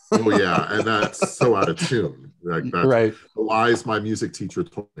 Oh yeah, and that's so out of tune. Like that's right. The lies my music teacher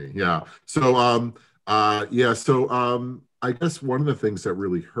told me. Yeah. So I guess one of the things that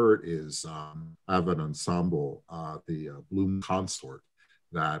really hurt is I have an ensemble, the Bloom Consort,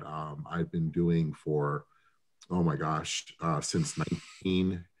 that I've been doing for, oh my gosh, since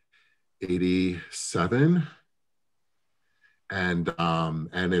 1987. And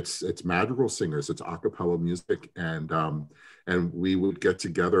it's madrigal singers, it's a cappella music, and we would get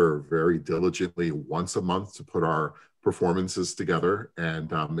together very diligently once a month to put our performances together.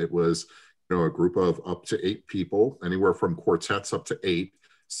 And it was, a group of up to 8 people, anywhere from quartets up to 8,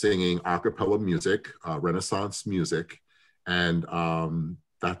 singing a cappella music, Renaissance music, and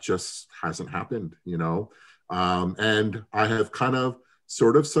that just hasn't happened, you know? And I have kind of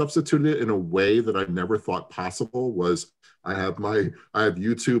sort of substituted it in a way that I never thought possible. Was I have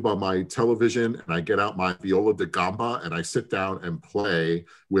YouTube on my television, and I get out my viola da gamba and I sit down and play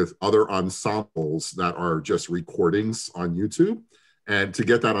with other ensembles that are just recordings on YouTube, and to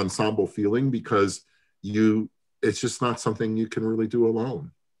get that ensemble feeling, because it's just not something you can really do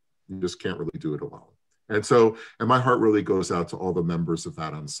alone. You just can't really do it alone. And so, and my heart really goes out to all the members of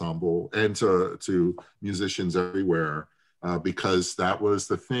that ensemble and to musicians everywhere, because that was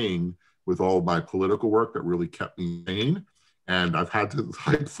the thing with all my political work that really kept me sane. And I've had to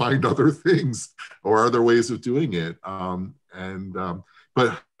find other things or other ways of doing it.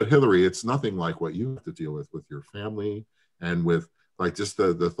 But Hillary, it's nothing like what you have to deal with your family, and with like just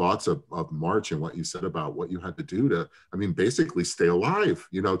the thoughts of March and what you said about what you had to do to, I mean, basically stay alive,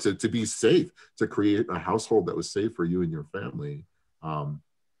 you know, to be safe, to create a household that was safe for you and your family.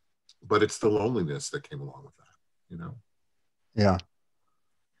 But it's the loneliness that came along with that, you know? Yeah.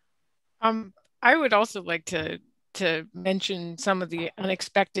 I would also like to mention some of the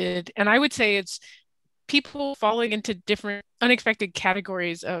unexpected, and I would say it's people falling into different unexpected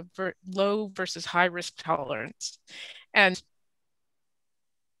categories of low versus high risk tolerance. And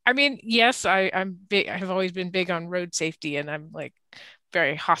I mean, yes, I'm big. I have always been big on road safety, and I'm like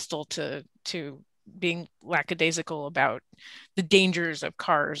very hostile to being lackadaisical about the dangers of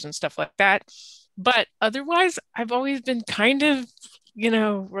cars and stuff like that. But otherwise, I've always been kind of, you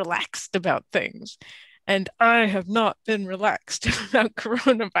know, relaxed about things, and I have not been relaxed about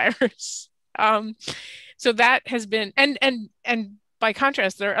coronavirus. So that has been, and by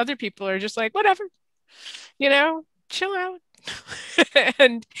contrast, there are other people who are just like, whatever, you know, chill out.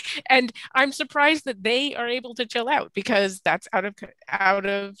 and I'm surprised that they are able to chill out, because that's out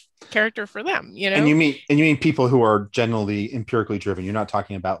of character for them, you know. And you mean people who are generally empirically driven. You're not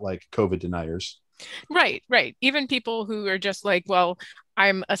talking about like COVID deniers. Right. Even people who are just like, well,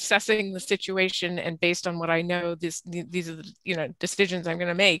 I'm assessing the situation, and based on what I know, these are the, you know, decisions I'm going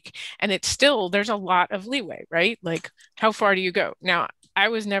to make. And it's still, there's a lot of leeway, right? Like, how far do you go? Now, I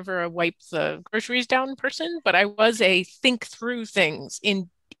was never a wipe the groceries down person, but I was a think through things in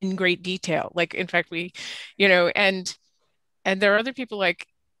great detail. Like, in fact, we, you know, and there are other people like,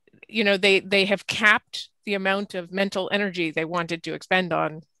 you know, they have capped the amount of mental energy they wanted to expend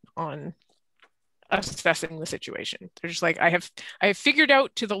on assessing the situation. They're just like, I have figured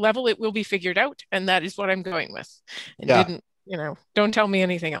out to the level it will be figured out, and that is what I'm going with. And didn't, you know, don't tell me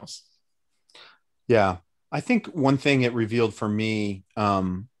anything else. Yeah. I think one thing it revealed for me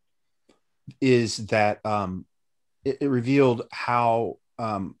is that it revealed how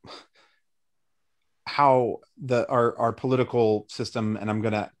our political system, and I'm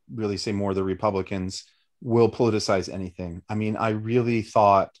going to really say more the Republicans, will politicize anything. I mean, I really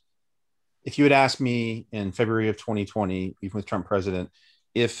thought, if you had asked me in February of 2020, even with Trump president,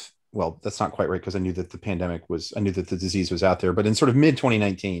 well, that's not quite right, because I knew that I knew that the disease was out there. But in sort of mid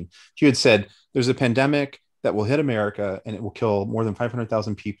 2019, if you had said, there's a pandemic that will hit America and it will kill more than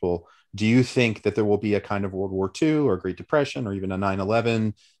 500,000 people, do you think that there will be a kind of World War II or Great Depression or even a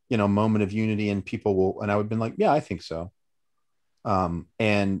 9/11, you know, moment of unity, and people will, and I would have been like, yeah, I think so.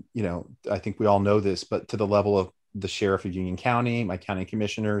 And, you know, I think we all know this, but to the level of the sheriff of Union County, my county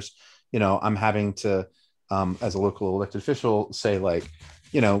commissioners, you know, I'm having to, as a local elected official, say, like,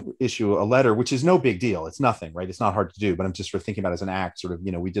 you know, issue a letter, which is no big deal. It's nothing, right? It's not hard to do, but I'm just sort of thinking about it as an act, sort of,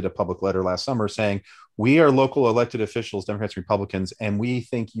 you know, we did a public letter last summer saying, we are local elected officials, Democrats, Republicans, and we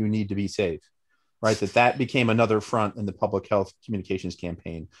think you need to be safe, right? That became another front in the public health communications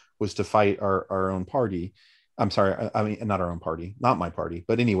campaign, was to fight our own party. I'm sorry, I mean, not our own party, not my party,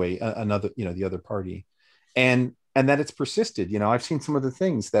 but anyway, another, you know, the other party. And that it's persisted. You know, I've seen some of the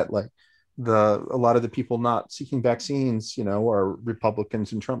things that, like, a lot of the people not seeking vaccines, you know, are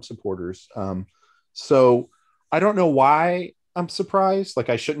Republicans and Trump supporters. So I don't know why I'm surprised. Like,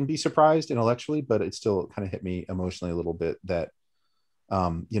 I shouldn't be surprised intellectually, but it still kind of hit me emotionally a little bit that,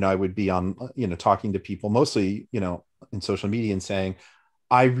 you know, I would be on, you know, talking to people mostly, you know, in social media and saying,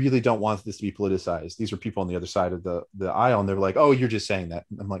 I really don't want this to be politicized. These are people on the other side of the aisle, and they're like, oh, you're just saying that.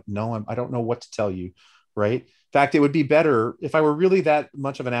 I'm like, no, I don't know what to tell you. Right. In fact, it would be better if I were really that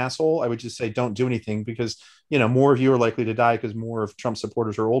much of an asshole. I would just say, don't do anything, because, you know, more of you are likely to die because more of Trump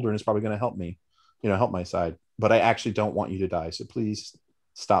supporters are older, and it's probably going to help me, you know, help my side. But I actually don't want you to die. So please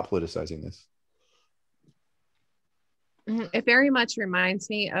stop politicizing this. It very much reminds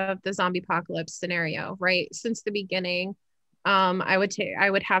me of the zombie apocalypse scenario, right? Since the beginning, I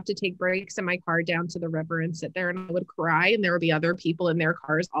would have to take breaks in my car down to the river and sit there, and I would cry, and there would be other people in their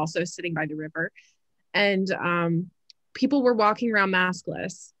cars also sitting by the river. And people were walking around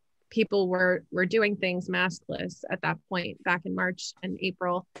maskless. People were doing things maskless at that point back in March and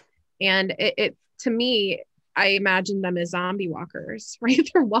April. And it to me, I imagine them as zombie walkers, right?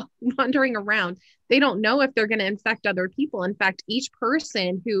 They're wandering around. They don't know if they're going to infect other people. In fact, each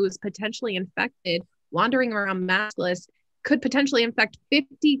person who's potentially infected wandering around maskless could potentially infect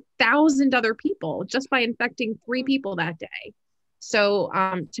 50,000 other people just by infecting 3 people that day. So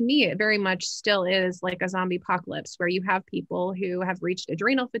to me, it very much still is like a zombie apocalypse where you have people who have reached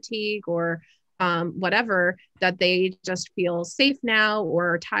adrenal fatigue or whatever, that they just feel safe now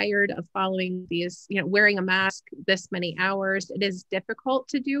or are tired of following these, wearing a mask this many hours. It is difficult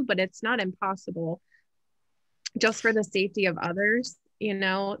to do, but it's not impossible just for the safety of others.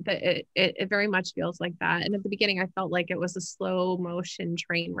 That it very much feels like that. And at the beginning, I felt like it was a slow motion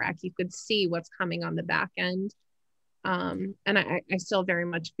train wreck. You could see what's coming on the back end. And I still very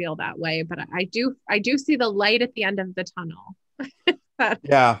much feel that way, but I do see the light at the end of the tunnel.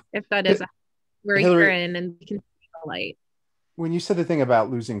 If that is where you're in and we can see the light. When you said the thing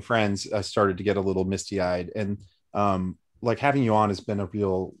about losing friends, I started to get a little misty-eyed, and like having you on has been a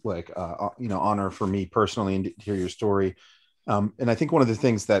real honor for me personally, and to hear your story. And I think one of the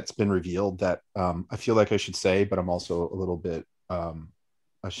things that's been revealed that I feel like I should say, but I'm also a little bit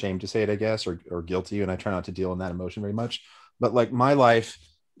ashamed to say it, I guess, or guilty, and I try not to deal in that emotion very much. But like my life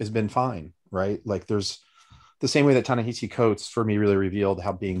has been fine, right? Like there's the same way that Ta-Nehisi Coates for me really revealed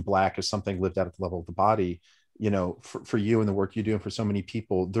how being Black is something lived out at the level of the body. For you and the work you do, and for so many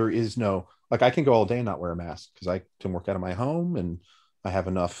people, there is no, like, I can go all day and not wear a mask because I can work out of my home and I have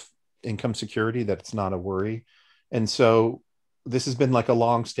enough income security that it's not a worry. And so this has been like a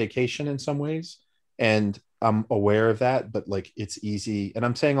long staycation in some ways, and I'm aware of that, but like it's easy. And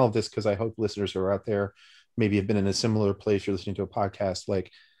I'm saying all of this because I hope listeners who are out there maybe have been in a similar place. You're listening to a podcast,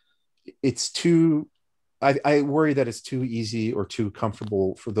 like it's too, I worry that it's too easy or too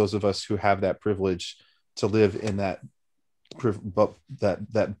comfortable for those of us who have that privilege to live in that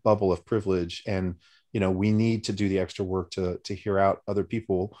bubble of privilege. And, we need to do the extra work to hear out other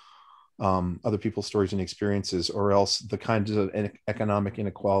people's stories and experiences, or else the kinds of economic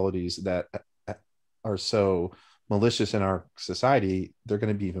inequalities that are so malicious in our society, they're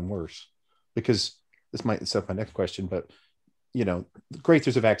going to be even worse. Because this might set up my next question, but great,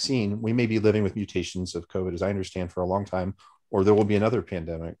 there's a vaccine. We may be living with mutations of COVID, as I understand, for a long time, or there will be another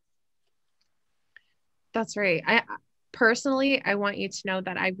pandemic. That's right. I personally want you to know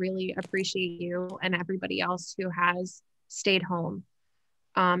that I really appreciate you and everybody else who has stayed home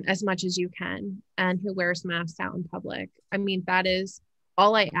as much as you can and who wears masks out in public. I mean, that is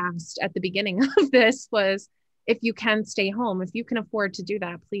all I asked at the beginning of this was, if you can stay home, if you can afford to do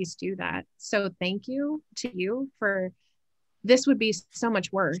that, please do that. So thank you to you for, this would be so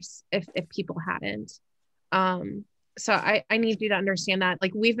much worse if people hadn't. So I need you to understand that,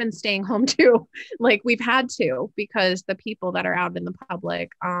 like, we've been staying home too, like we've had to, because the people that are out in the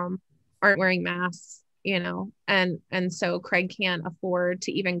public aren't wearing masks, and so Craig can't afford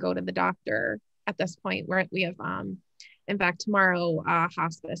to even go to the doctor at this point, where we have, in fact, tomorrow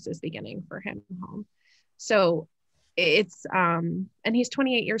hospice is beginning for him home. So it's, and he's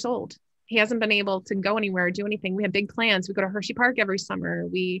 28 years old. He hasn't been able to go anywhere or do anything. We have big plans. We go to Hershey Park every summer.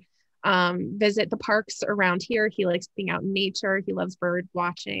 We visit the parks around here. He likes being out in nature. He loves bird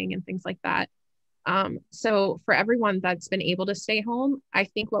watching and things like that. So for everyone that's been able to stay home, I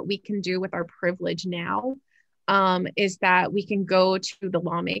think what we can do with our privilege now is that we can go to the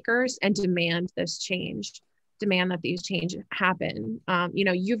lawmakers and demand this change, demand that these changes happen.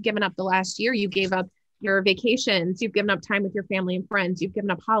 You've given up the last year. You gave up your vacations. You've given up time with your family and friends. You've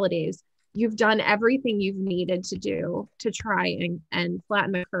given up holidays. You've done everything you've needed to do to try and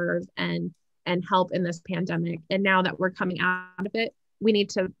flatten the curve and help in this pandemic. And now that we're coming out of it, we need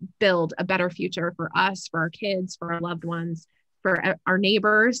to build a better future for us, for our kids, for our loved ones, for our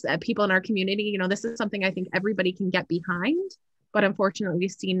neighbors, people in our community. This is something I think everybody can get behind, but unfortunately we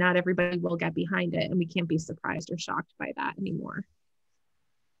see not everybody will get behind it, and we can't be surprised or shocked by that anymore.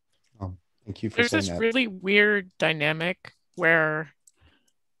 Thank you for saying that. There's this really weird dynamic where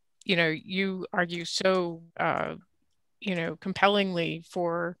you argue so, compellingly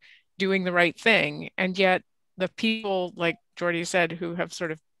for doing the right thing. And yet the people, like Jordy said, who have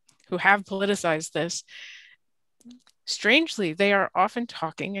politicized this, strangely, they are often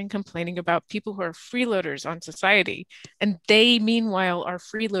talking and complaining about people who are freeloaders on society. And they, meanwhile, are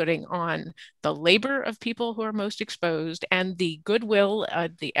freeloading on the labor of people who are most exposed and the goodwill,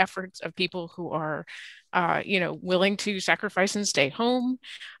 the efforts of people who are, willing to sacrifice and stay home,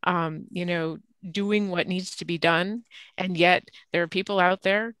 doing what needs to be done. And yet there are people out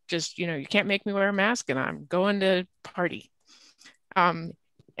there just, you can't make me wear a mask and I'm going to party. And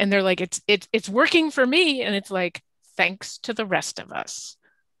they're like, it's working for me. And it's like, thanks to the rest of us.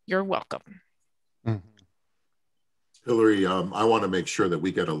 You're welcome. Mm-hmm. Hillary, I want to make sure that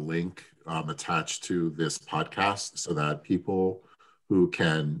we get a link attached to this podcast so that people who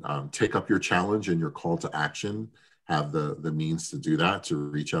can take up your challenge and your call to action have the means to do that, to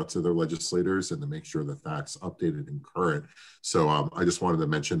reach out to their legislators and to make sure that that's updated and current. So I just wanted to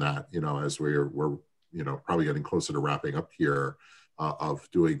mention that, as we're probably getting closer to wrapping up here, of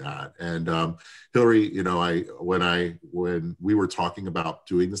doing that. And Hillary, when we were talking about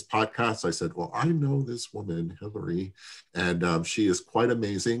doing this podcast, I said, well, I know this woman, Hillary, and she is quite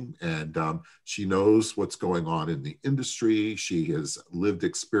amazing. And she knows what's going on in the industry. She has lived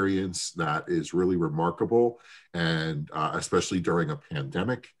experience that is really remarkable, and especially during a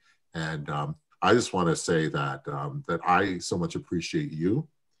pandemic. And I just want to say that that I so much appreciate you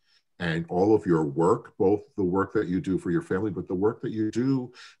and all of your work, both the work that you do for your family, but the work that you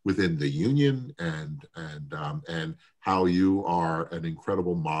do within the union, and how you are an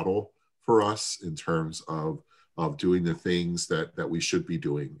incredible model for us in terms of doing the things that we should be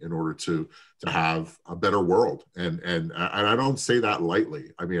doing in order to have a better world. And I don't say that lightly.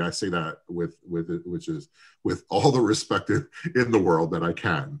 I mean, I say that with all the respect in the world that I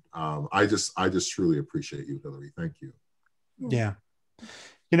can. I just truly appreciate you, Hillary. Thank you. Yeah.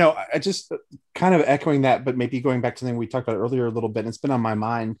 I just kind of echoing that, but maybe going back to something we talked about earlier a little bit, and it's been on my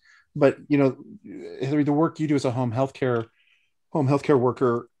mind. But, Hillary, the work you do as a home healthcare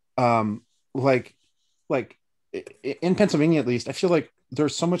worker, like in Pennsylvania, at least, I feel like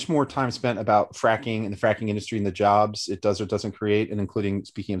there's so much more time spent about fracking and the fracking industry and the jobs it does or doesn't create, and including,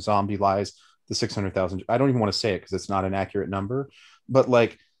 speaking of zombie lies, the 600,000. I don't even want to say it because it's not an accurate number, but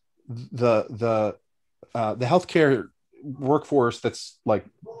like the healthcare workforce that's like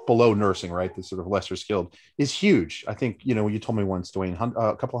below nursing, right? That's sort of lesser skilled, is huge. I think, you told me once, Dwayne,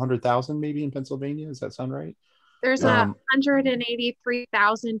 a couple 100,000 maybe in Pennsylvania. Does that sound right? There's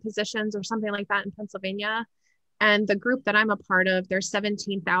 183,000 positions or something like that in Pennsylvania. And the group that I'm a part of, there's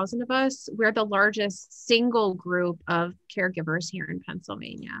 17,000 of us. We're the largest single group of caregivers here in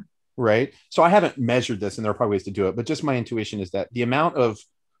Pennsylvania. Right. So I haven't measured this, and there are probably ways to do it, but just my intuition is that the amount of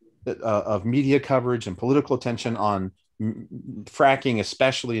media coverage and political attention on fracking,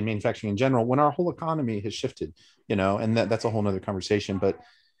 especially in manufacturing in general, when our whole economy has shifted, and that's a whole nother conversation. But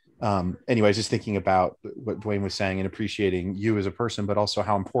anyways, just thinking about what Dwayne was saying and appreciating you as a person, but also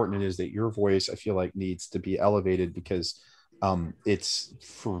how important it is that your voice, I feel like, needs to be elevated, because it's,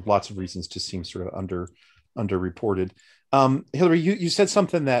 for lots of reasons, just seems sort of underreported. Hillary, you said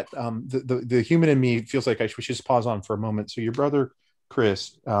something that the human in me feels like we should just pause on for a moment. So your brother,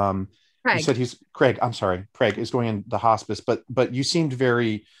 Chris, Craig. You said Craig is going in the hospice, but you seemed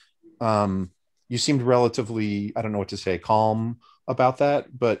very, relatively, I don't know what to say, calm about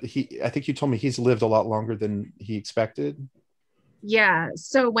that. But I think you told me he's lived a lot longer than he expected. Yeah.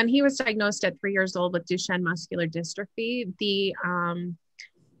 So when he was diagnosed at 3 years old with Duchenne muscular dystrophy, they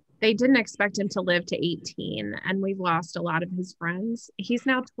didn't expect him to live to 18, and we've lost a lot of his friends. He's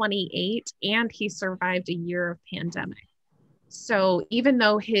now 28, and he survived a year of pandemic. So even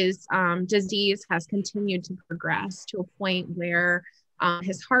though his disease has continued to progress to a point where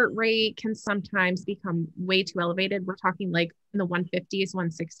his heart rate can sometimes become way too elevated, we're talking like in the 150s,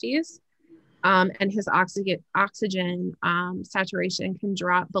 160s, and his oxygen saturation can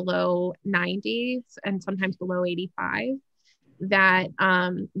drop below 90s and sometimes below 85, that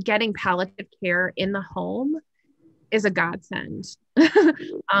getting palliative care in the home is a godsend.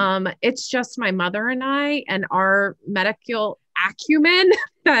 It's just my mother and I and our medical acumen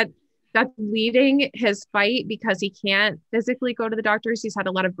that's leading his fight, because he can't physically go to the doctors. He's had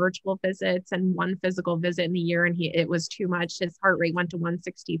a lot of virtual visits and one physical visit in the year, and it was too much. His heart rate went to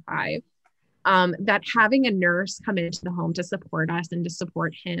 165. That having a nurse come into the home to support us and to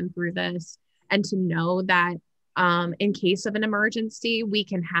support him through this, and to know that in case of an emergency, we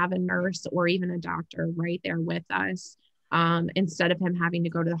can have a nurse or even a doctor right there with us, instead of him having to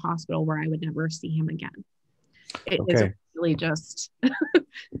go to the hospital where I would never see him again. It is really just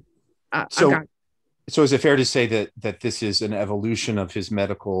so is it fair to say that this is an evolution of his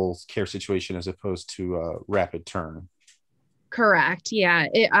medical care situation as opposed to a rapid turn? Correct. Yeah.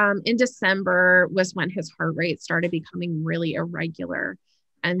 In December was when his heart rate started becoming really irregular.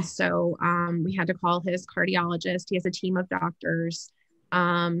 And so we had to call his cardiologist. He has a team of doctors.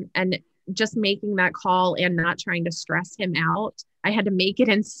 And just making that call and not trying to stress him out, I had to make it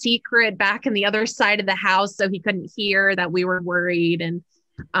in secret back in the other side of the house so he couldn't hear that we were worried. And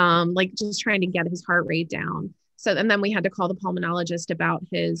like just trying to get his heart rate down. So, and then we had to call the pulmonologist about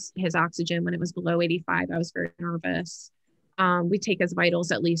his oxygen when it was below 85. I was very nervous. We take his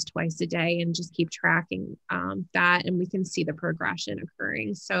vitals at least twice a day and just keep tracking that, and we can see the progression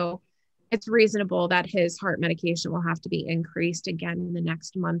occurring. So it's reasonable that his heart medication will have to be increased again in the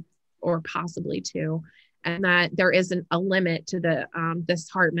next month or possibly two, and that there isn't a limit to the this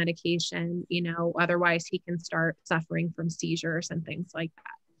heart medication, you know, otherwise he can start suffering from seizures and things like that.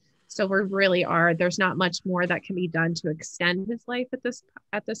 So we really are, there's not much more that can be done to extend his life at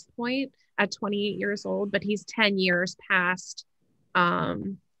this point at 28 years old, but he's 10 years past,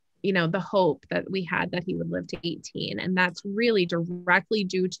 you know, the hope that we had that he would live to 18. And that's really directly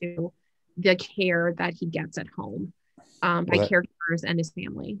due to the care that he gets at home by caregivers and his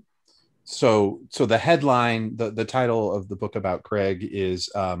family. So the headline, the title of the book about Craig is,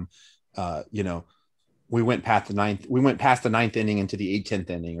 you know, we went past the ninth inning into the 18th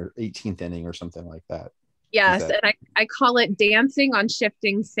inning or something like that. Yes, and I call it dancing on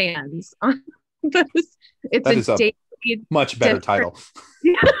shifting sands. It's a much better title.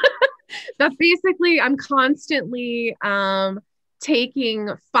 That basically I'm constantly taking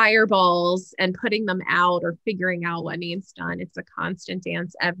fireballs and putting them out or figuring out what needs done. It's a constant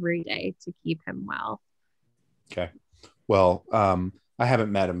dance every day to keep him well. Okay. Well, I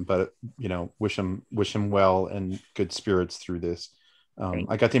haven't met him, but you know, wish him well and good spirits through this.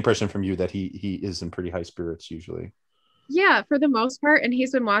 I got the impression from you that he is in pretty high spirits usually. Yeah, for the most part. And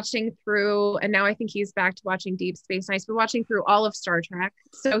he's been watching through, and now I think he's back to watching Deep Space Nine. He's been watching through all of Star Trek.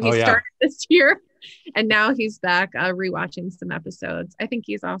 So he started this year, and now he's back rewatching some episodes. I think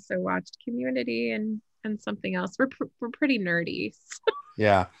he's also watched Community and something else. We're pretty nerdy.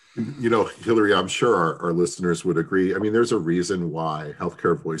 Yeah. You know, Hillary, I'm sure our listeners would agree. I mean, there's a reason why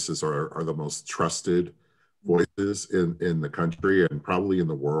healthcare voices are the most trusted voices in the country and probably in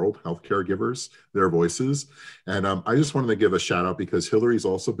the world, healthcare givers, their voices. And I just wanted to give a shout out because Hillary's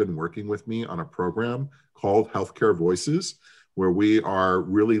also been working with me on a program called Healthcare Voices, where we are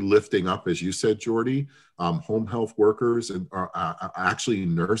really lifting up, as you said, Jordy, home health workers and actually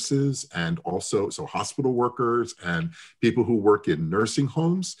nurses and also hospital workers and people who work in nursing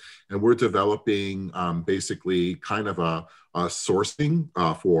homes. And we're developing basically kind of a sourcing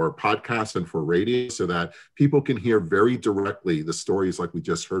for podcasts and for radio so that people can hear very directly the stories like we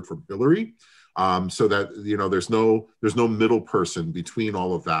just heard from Hillary. So that, you know, there's no middle person between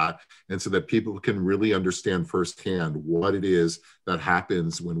all of that. And so that people can really understand firsthand what it is that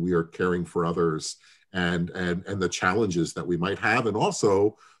happens when we are caring for others and the challenges that we might have, and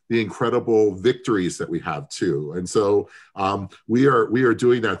also the incredible victories that we have too. And so we are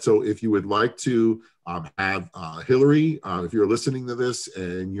doing that. So if you would like to have Hillary, if you're listening to this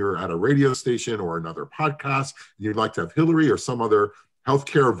and you're at a radio station or another podcast, and you'd like to have Hillary or some other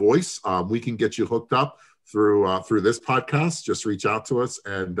healthcare voice, we can get you hooked up through this podcast. Just reach out to us,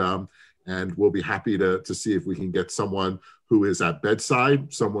 and we'll be happy to see if we can get someone who is at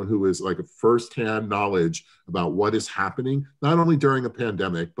bedside, someone who is like a firsthand knowledge about what is happening, not only during a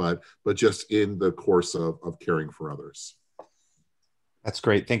pandemic, but just in the course of caring for others. That's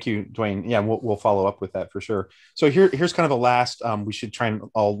great. Thank you, Dwayne. Yeah, we'll follow up with that for sure. So here's kind of a last, we should try and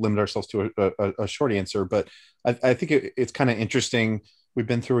all limit ourselves to a short answer, but I think it's kind of interesting. We've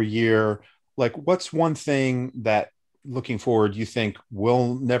been through a year. Like, what's one thing that looking forward you think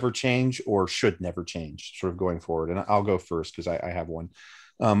will never change or should never change sort of going forward? And I'll go first because I have one.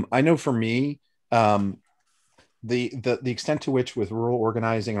 I know for me, the extent to which with rural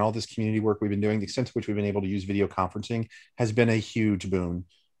organizing and all this community work we've been doing, the extent to which we've been able to use video conferencing has been a huge boon.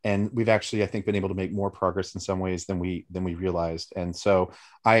 And we've actually, I think, been able to make more progress in some ways than we realized. And so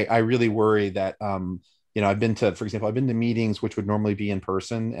I really worry that, you know, I've been to meetings which would normally be in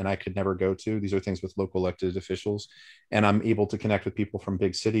person and I could never go to. These are things with local elected officials, and I'm able to connect with people from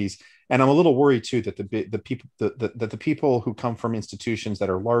big cities. And I'm a little worried too that the people who come from institutions that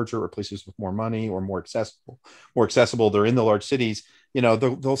are larger or places with more money or more accessible, they're in the large cities. You know,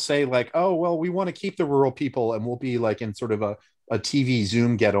 they'll say like, oh, well, we want to keep the rural people, and we'll be like in sort of a TV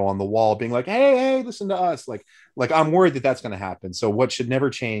Zoom ghetto on the wall being like, hey, listen to us. Like I'm worried that that's going to happen. So what should never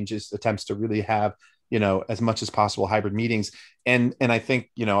change is attempts to really have, you know, as much as possible hybrid meetings. And I think,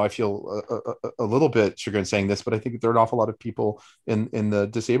 you know, I feel a little bit chagrined saying this, but I think there are an awful lot of people in the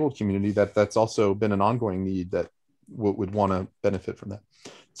disabled community that's also been an ongoing need that would want to benefit from that.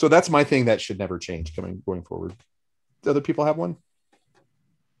 So that's my thing that should never change going forward. Do other people have one?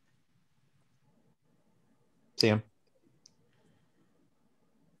 Sam?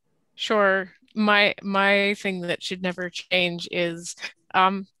 Sure. My thing that should never change is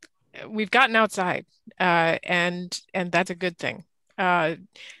we've gotten outside, and that's a good thing.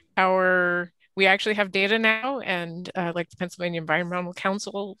 we actually have data now, and like the Pennsylvania Environmental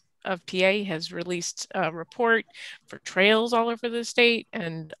Council of PA has released a report for trails all over the state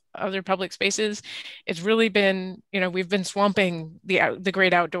and other public spaces. It's really been, we've been swamping the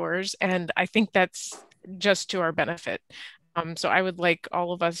great outdoors, and I think that's just to our benefit. So I would like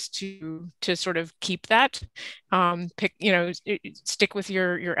all of us to sort of keep that, stick with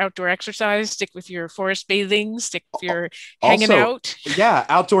your outdoor exercise, stick with your forest bathing, stick with your hanging out. Yeah,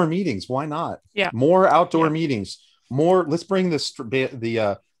 outdoor meetings. Why not? Yeah, more outdoor meetings. More. Let's bring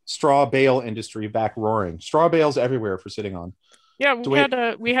the straw bale industry back roaring. Straw bales everywhere for sitting on. Yeah,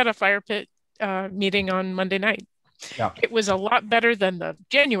 we had a fire pit meeting on Monday night. Yeah, it was a lot better than the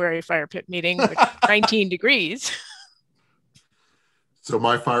January fire pit meeting, with 19 degrees. So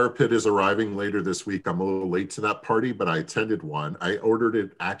my fire pit is arriving later this week. I'm a little late to that party, but I attended one. I ordered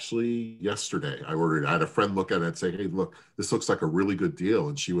it actually yesterday. I had a friend look at it and say, hey, look, this looks like a really good deal.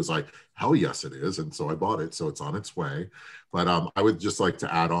 And she was like, hell yes, it is. And so I bought it. So it's on its way. But I would just like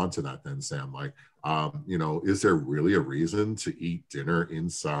to add on to that then, Sam, like, is there really a reason to eat dinner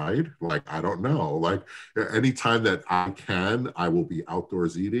inside? Like, I don't know. Like, anytime that I can, I will be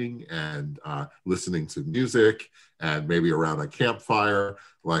outdoors eating and listening to music and maybe around a campfire.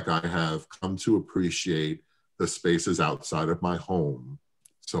 Like, I have come to appreciate the spaces outside of my home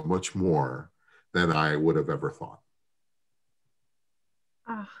so much more than I would have ever thought.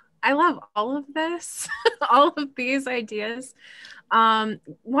 I love all of this, all of these ideas.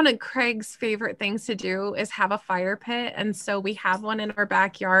 One of Craig's favorite things to do is have a fire pit. And so we have one in our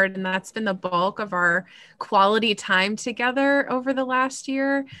backyard, and that's been the bulk of our quality time together over the last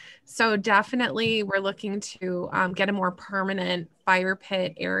year. So definitely we're looking to get a more permanent fire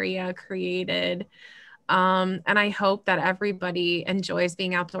pit area created. And I hope that everybody enjoys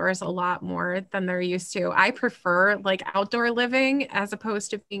being outdoors a lot more than they're used to. I prefer like outdoor living as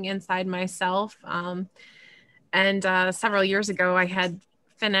opposed to being inside myself. And several years ago, I had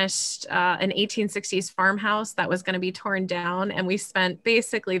finished an 1860s farmhouse that was going to be torn down. And we spent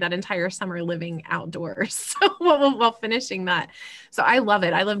basically that entire summer living outdoors while finishing that. So I love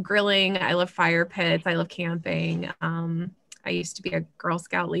it. I love grilling. I love fire pits. I love camping. I used to be a Girl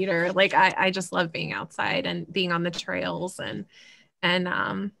Scout leader. Like I just love being outside and being on the trails, and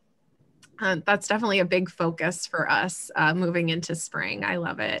that's definitely a big focus for us moving into spring. I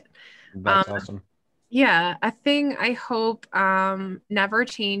love it. That's awesome. Yeah, a thing I hope never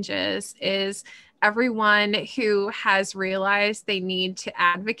changes is everyone who has realized they need to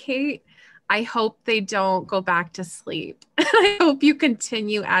advocate. I hope they don't go back to sleep. I hope you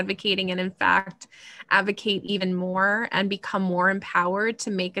continue advocating and, in fact, advocate even more and become more empowered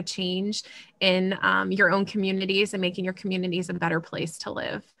to make a change in your own communities and making your communities a better place to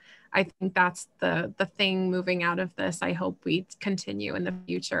live. I think that's the thing moving out of this. I hope we continue in the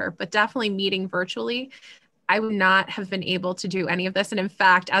future, but definitely meeting virtually. I would not have been able to do any of this. And in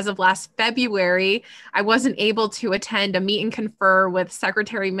fact, as of last February, I wasn't able to attend a meet and confer with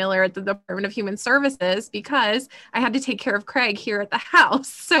Secretary Miller at the Department of Human Services because I had to take care of Craig here at the house.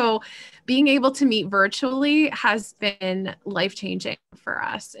 So being able to meet virtually has been life-changing for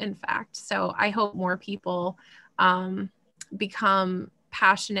us, in fact. So I hope more people become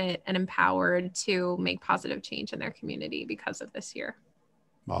passionate and empowered to make positive change in their community because of this year.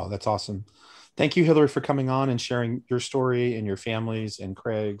 Oh, that's awesome. Thank you, Hillary, for coming on and sharing your story and your family's and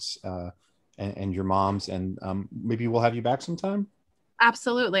Craig's and your mom's. And maybe we'll have you back sometime.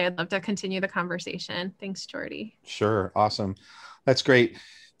 Absolutely. I'd love to continue the conversation. Thanks, Jordy. Sure. Awesome. That's great.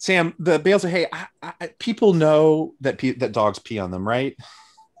 Sam, the bales of hay, people know that dogs pee on them, right?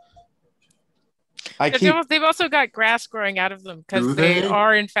 They've also got grass growing out of them because they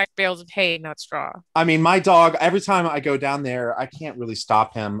are, in fact, bales of hay, not straw. I mean, my dog, every time I go down there, I can't really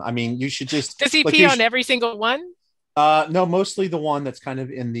stop him. I mean, you should just... Does he pee on every single one? No, mostly the one that's kind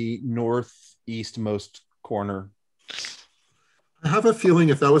of in the northeastmost corner. I have a feeling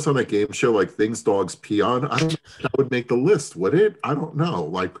if that was on a game show like Things Dogs Pee On, I don't know if that would make the list, would it? I don't know.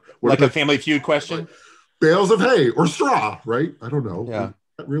 Like a Family Feud question? Like, bales of hay or straw, right? I don't know. Yeah.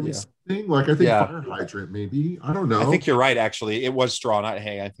 Really something? Like I think fire hydrant, maybe. I don't know. I think you're right. Actually, it was straw, not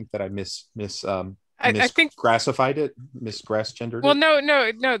hay. I think that I I think grassified it, misgrass-gendered. Well, no.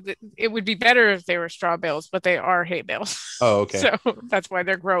 It would be better if they were straw bales, but they are hay bales. Oh, okay. So that's why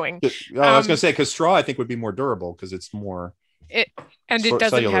they're growing. I was going to say because straw, I think, would be more durable because it's more. It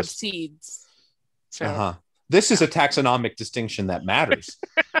doesn't have seeds. So. This is a taxonomic distinction that matters.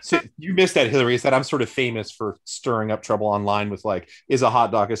 So you missed that, Hillary. Is that I'm sort of famous for stirring up trouble online with like, is a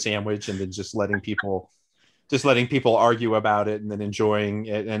hot dog a sandwich, and then just letting people argue about it and then enjoying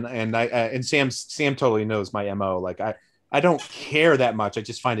it. And Sam totally knows my MO. Like I don't care that much. I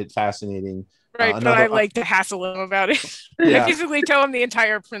just find it fascinating. Right, but I like to hassle him about it. Yeah. I basically tell him the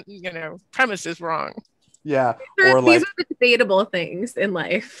entire premise is wrong. Yeah. These are the debatable things in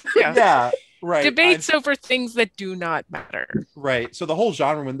life. Yeah. Yeah. Right. Debates over things that do not matter. Right. So the whole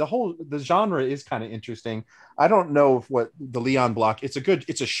genre, the genre is kind of interesting. I don't know if what the Leon block, it's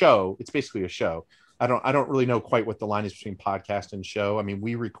a show. It's basically a show. I don't really know quite what the line is between podcast and show. I mean,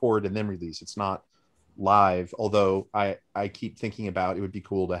 we record and then release. It's not live, although I keep thinking about it would be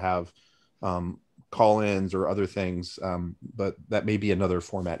cool to have call-ins or other things, but that may be another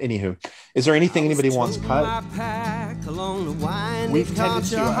format. Anywho, is there anything anybody wants cut? We've tended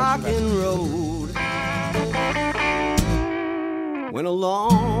to road. When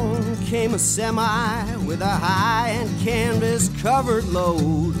along came a semi with a high-end canvas-covered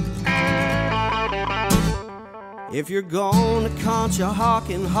load. If you're going to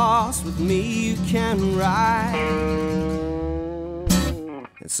Conshohocken Hoss with me, you can ride.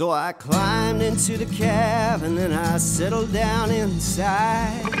 And so I climbed into the cab and then I settled down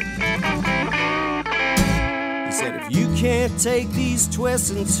inside. He said, if you can't take these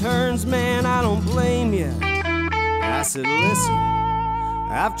twists and turns, man, I don't blame you. I said, listen,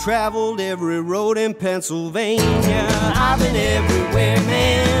 I've traveled every road in Pennsylvania. I've been everywhere,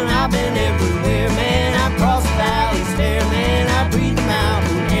 man. I've been everywhere, man. I've crossed the valleys fair, man. I breathe the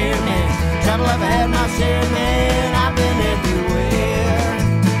mountain air, man. Travel, I've had my share, man. I've been everywhere.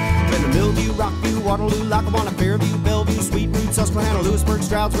 Been to Millview, Rockview, Waterloo, Lackawanna, Fairview, Bellevue, Sweet Root, Susquehanna, Lewisburg,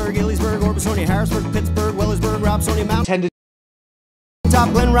 Stroudsburg, Ellisburg, Orbisonia, Harrisburg, Pittsburgh, Wellersburg, Robsonia, Mountain. Top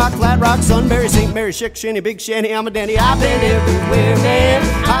Glen Rock, Flat Rock, Sunbury, St. Mary, Chick, Shanny, Big Shanny, I'm a dandy. I've been everywhere, man.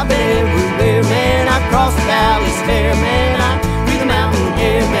 I've been everywhere, man. I've crossed the valleys fair, man. I breathe the mountain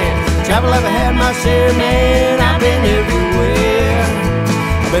air, man. Travel, I've had my share, man. I've been everywhere.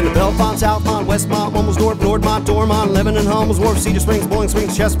 I've been to Belmont, Southmont, Westmont, Wilmsdorf, Nordmont, Dormont, Lebanon, Hummels, Wharf, Cedar Springs, Bowling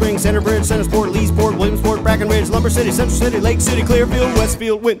Springs, Chest Springs, Centerbridge, Centersport, Leesport, Williamsport, Brackenridge, Lumber City, Central City, Lake City, Clearfield,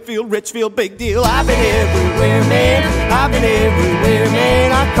 Westfield, Winfield, Richfield, big deal. I've been everywhere, man. I've been everywhere,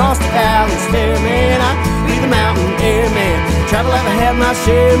 man. I crossed the valleys fair, man. I breathe the mountain air, man. Travel, I've had my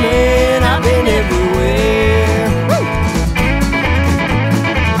share, man. I've been everywhere. Woo!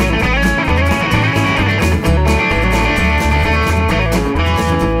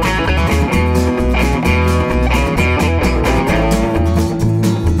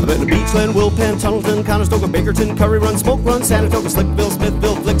 Beachland, Wilpen, Tunnelton, Conestoga, Bakerton, Curry Run, Smoke Run, Sanatoga, Slickville,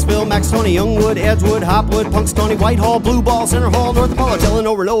 Smithville, Flicksville, Maxtony, Youngwood, Edgewood, Hopwood, Punxsutawney, Whitehall, Blue Ball, Center Hall, North Apollo,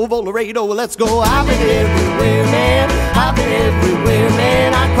 Delano, Renovo, Laredo, let's go. I've been everywhere, man. I've been everywhere,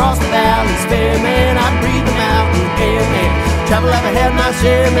 man. I crossed the valleys fair, man. I breathe the mountain air, man. Travel, I've had my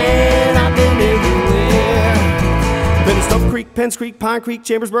share, man. I've been everywhere. Been to Stuff Creek, Penns Creek, Pine Creek,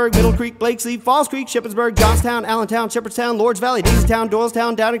 Chambersburg, Middle Creek, Blakesley, Falls Creek, Shippensburg, Johnstown, Allentown, Shepherdstown, Lords Valley, Daisytown,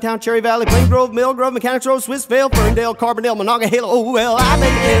 Doylestown, Downingtown, Cherry Valley, Plain Grove, Mill Grove, Mechanics Road, Swissvale, Ferndale, Carbondale, Monongahela. Oh well, I've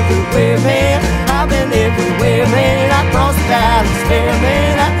been everywhere, man. I've been everywhere, man. I crossed the valleys fair,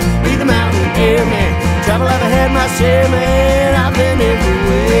 man. I breathe the mountain air, man. Travel, I've had my share, man. I've been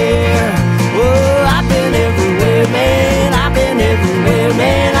everywhere. Oh, I've been everywhere, man. I've been everywhere,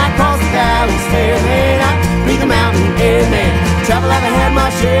 man.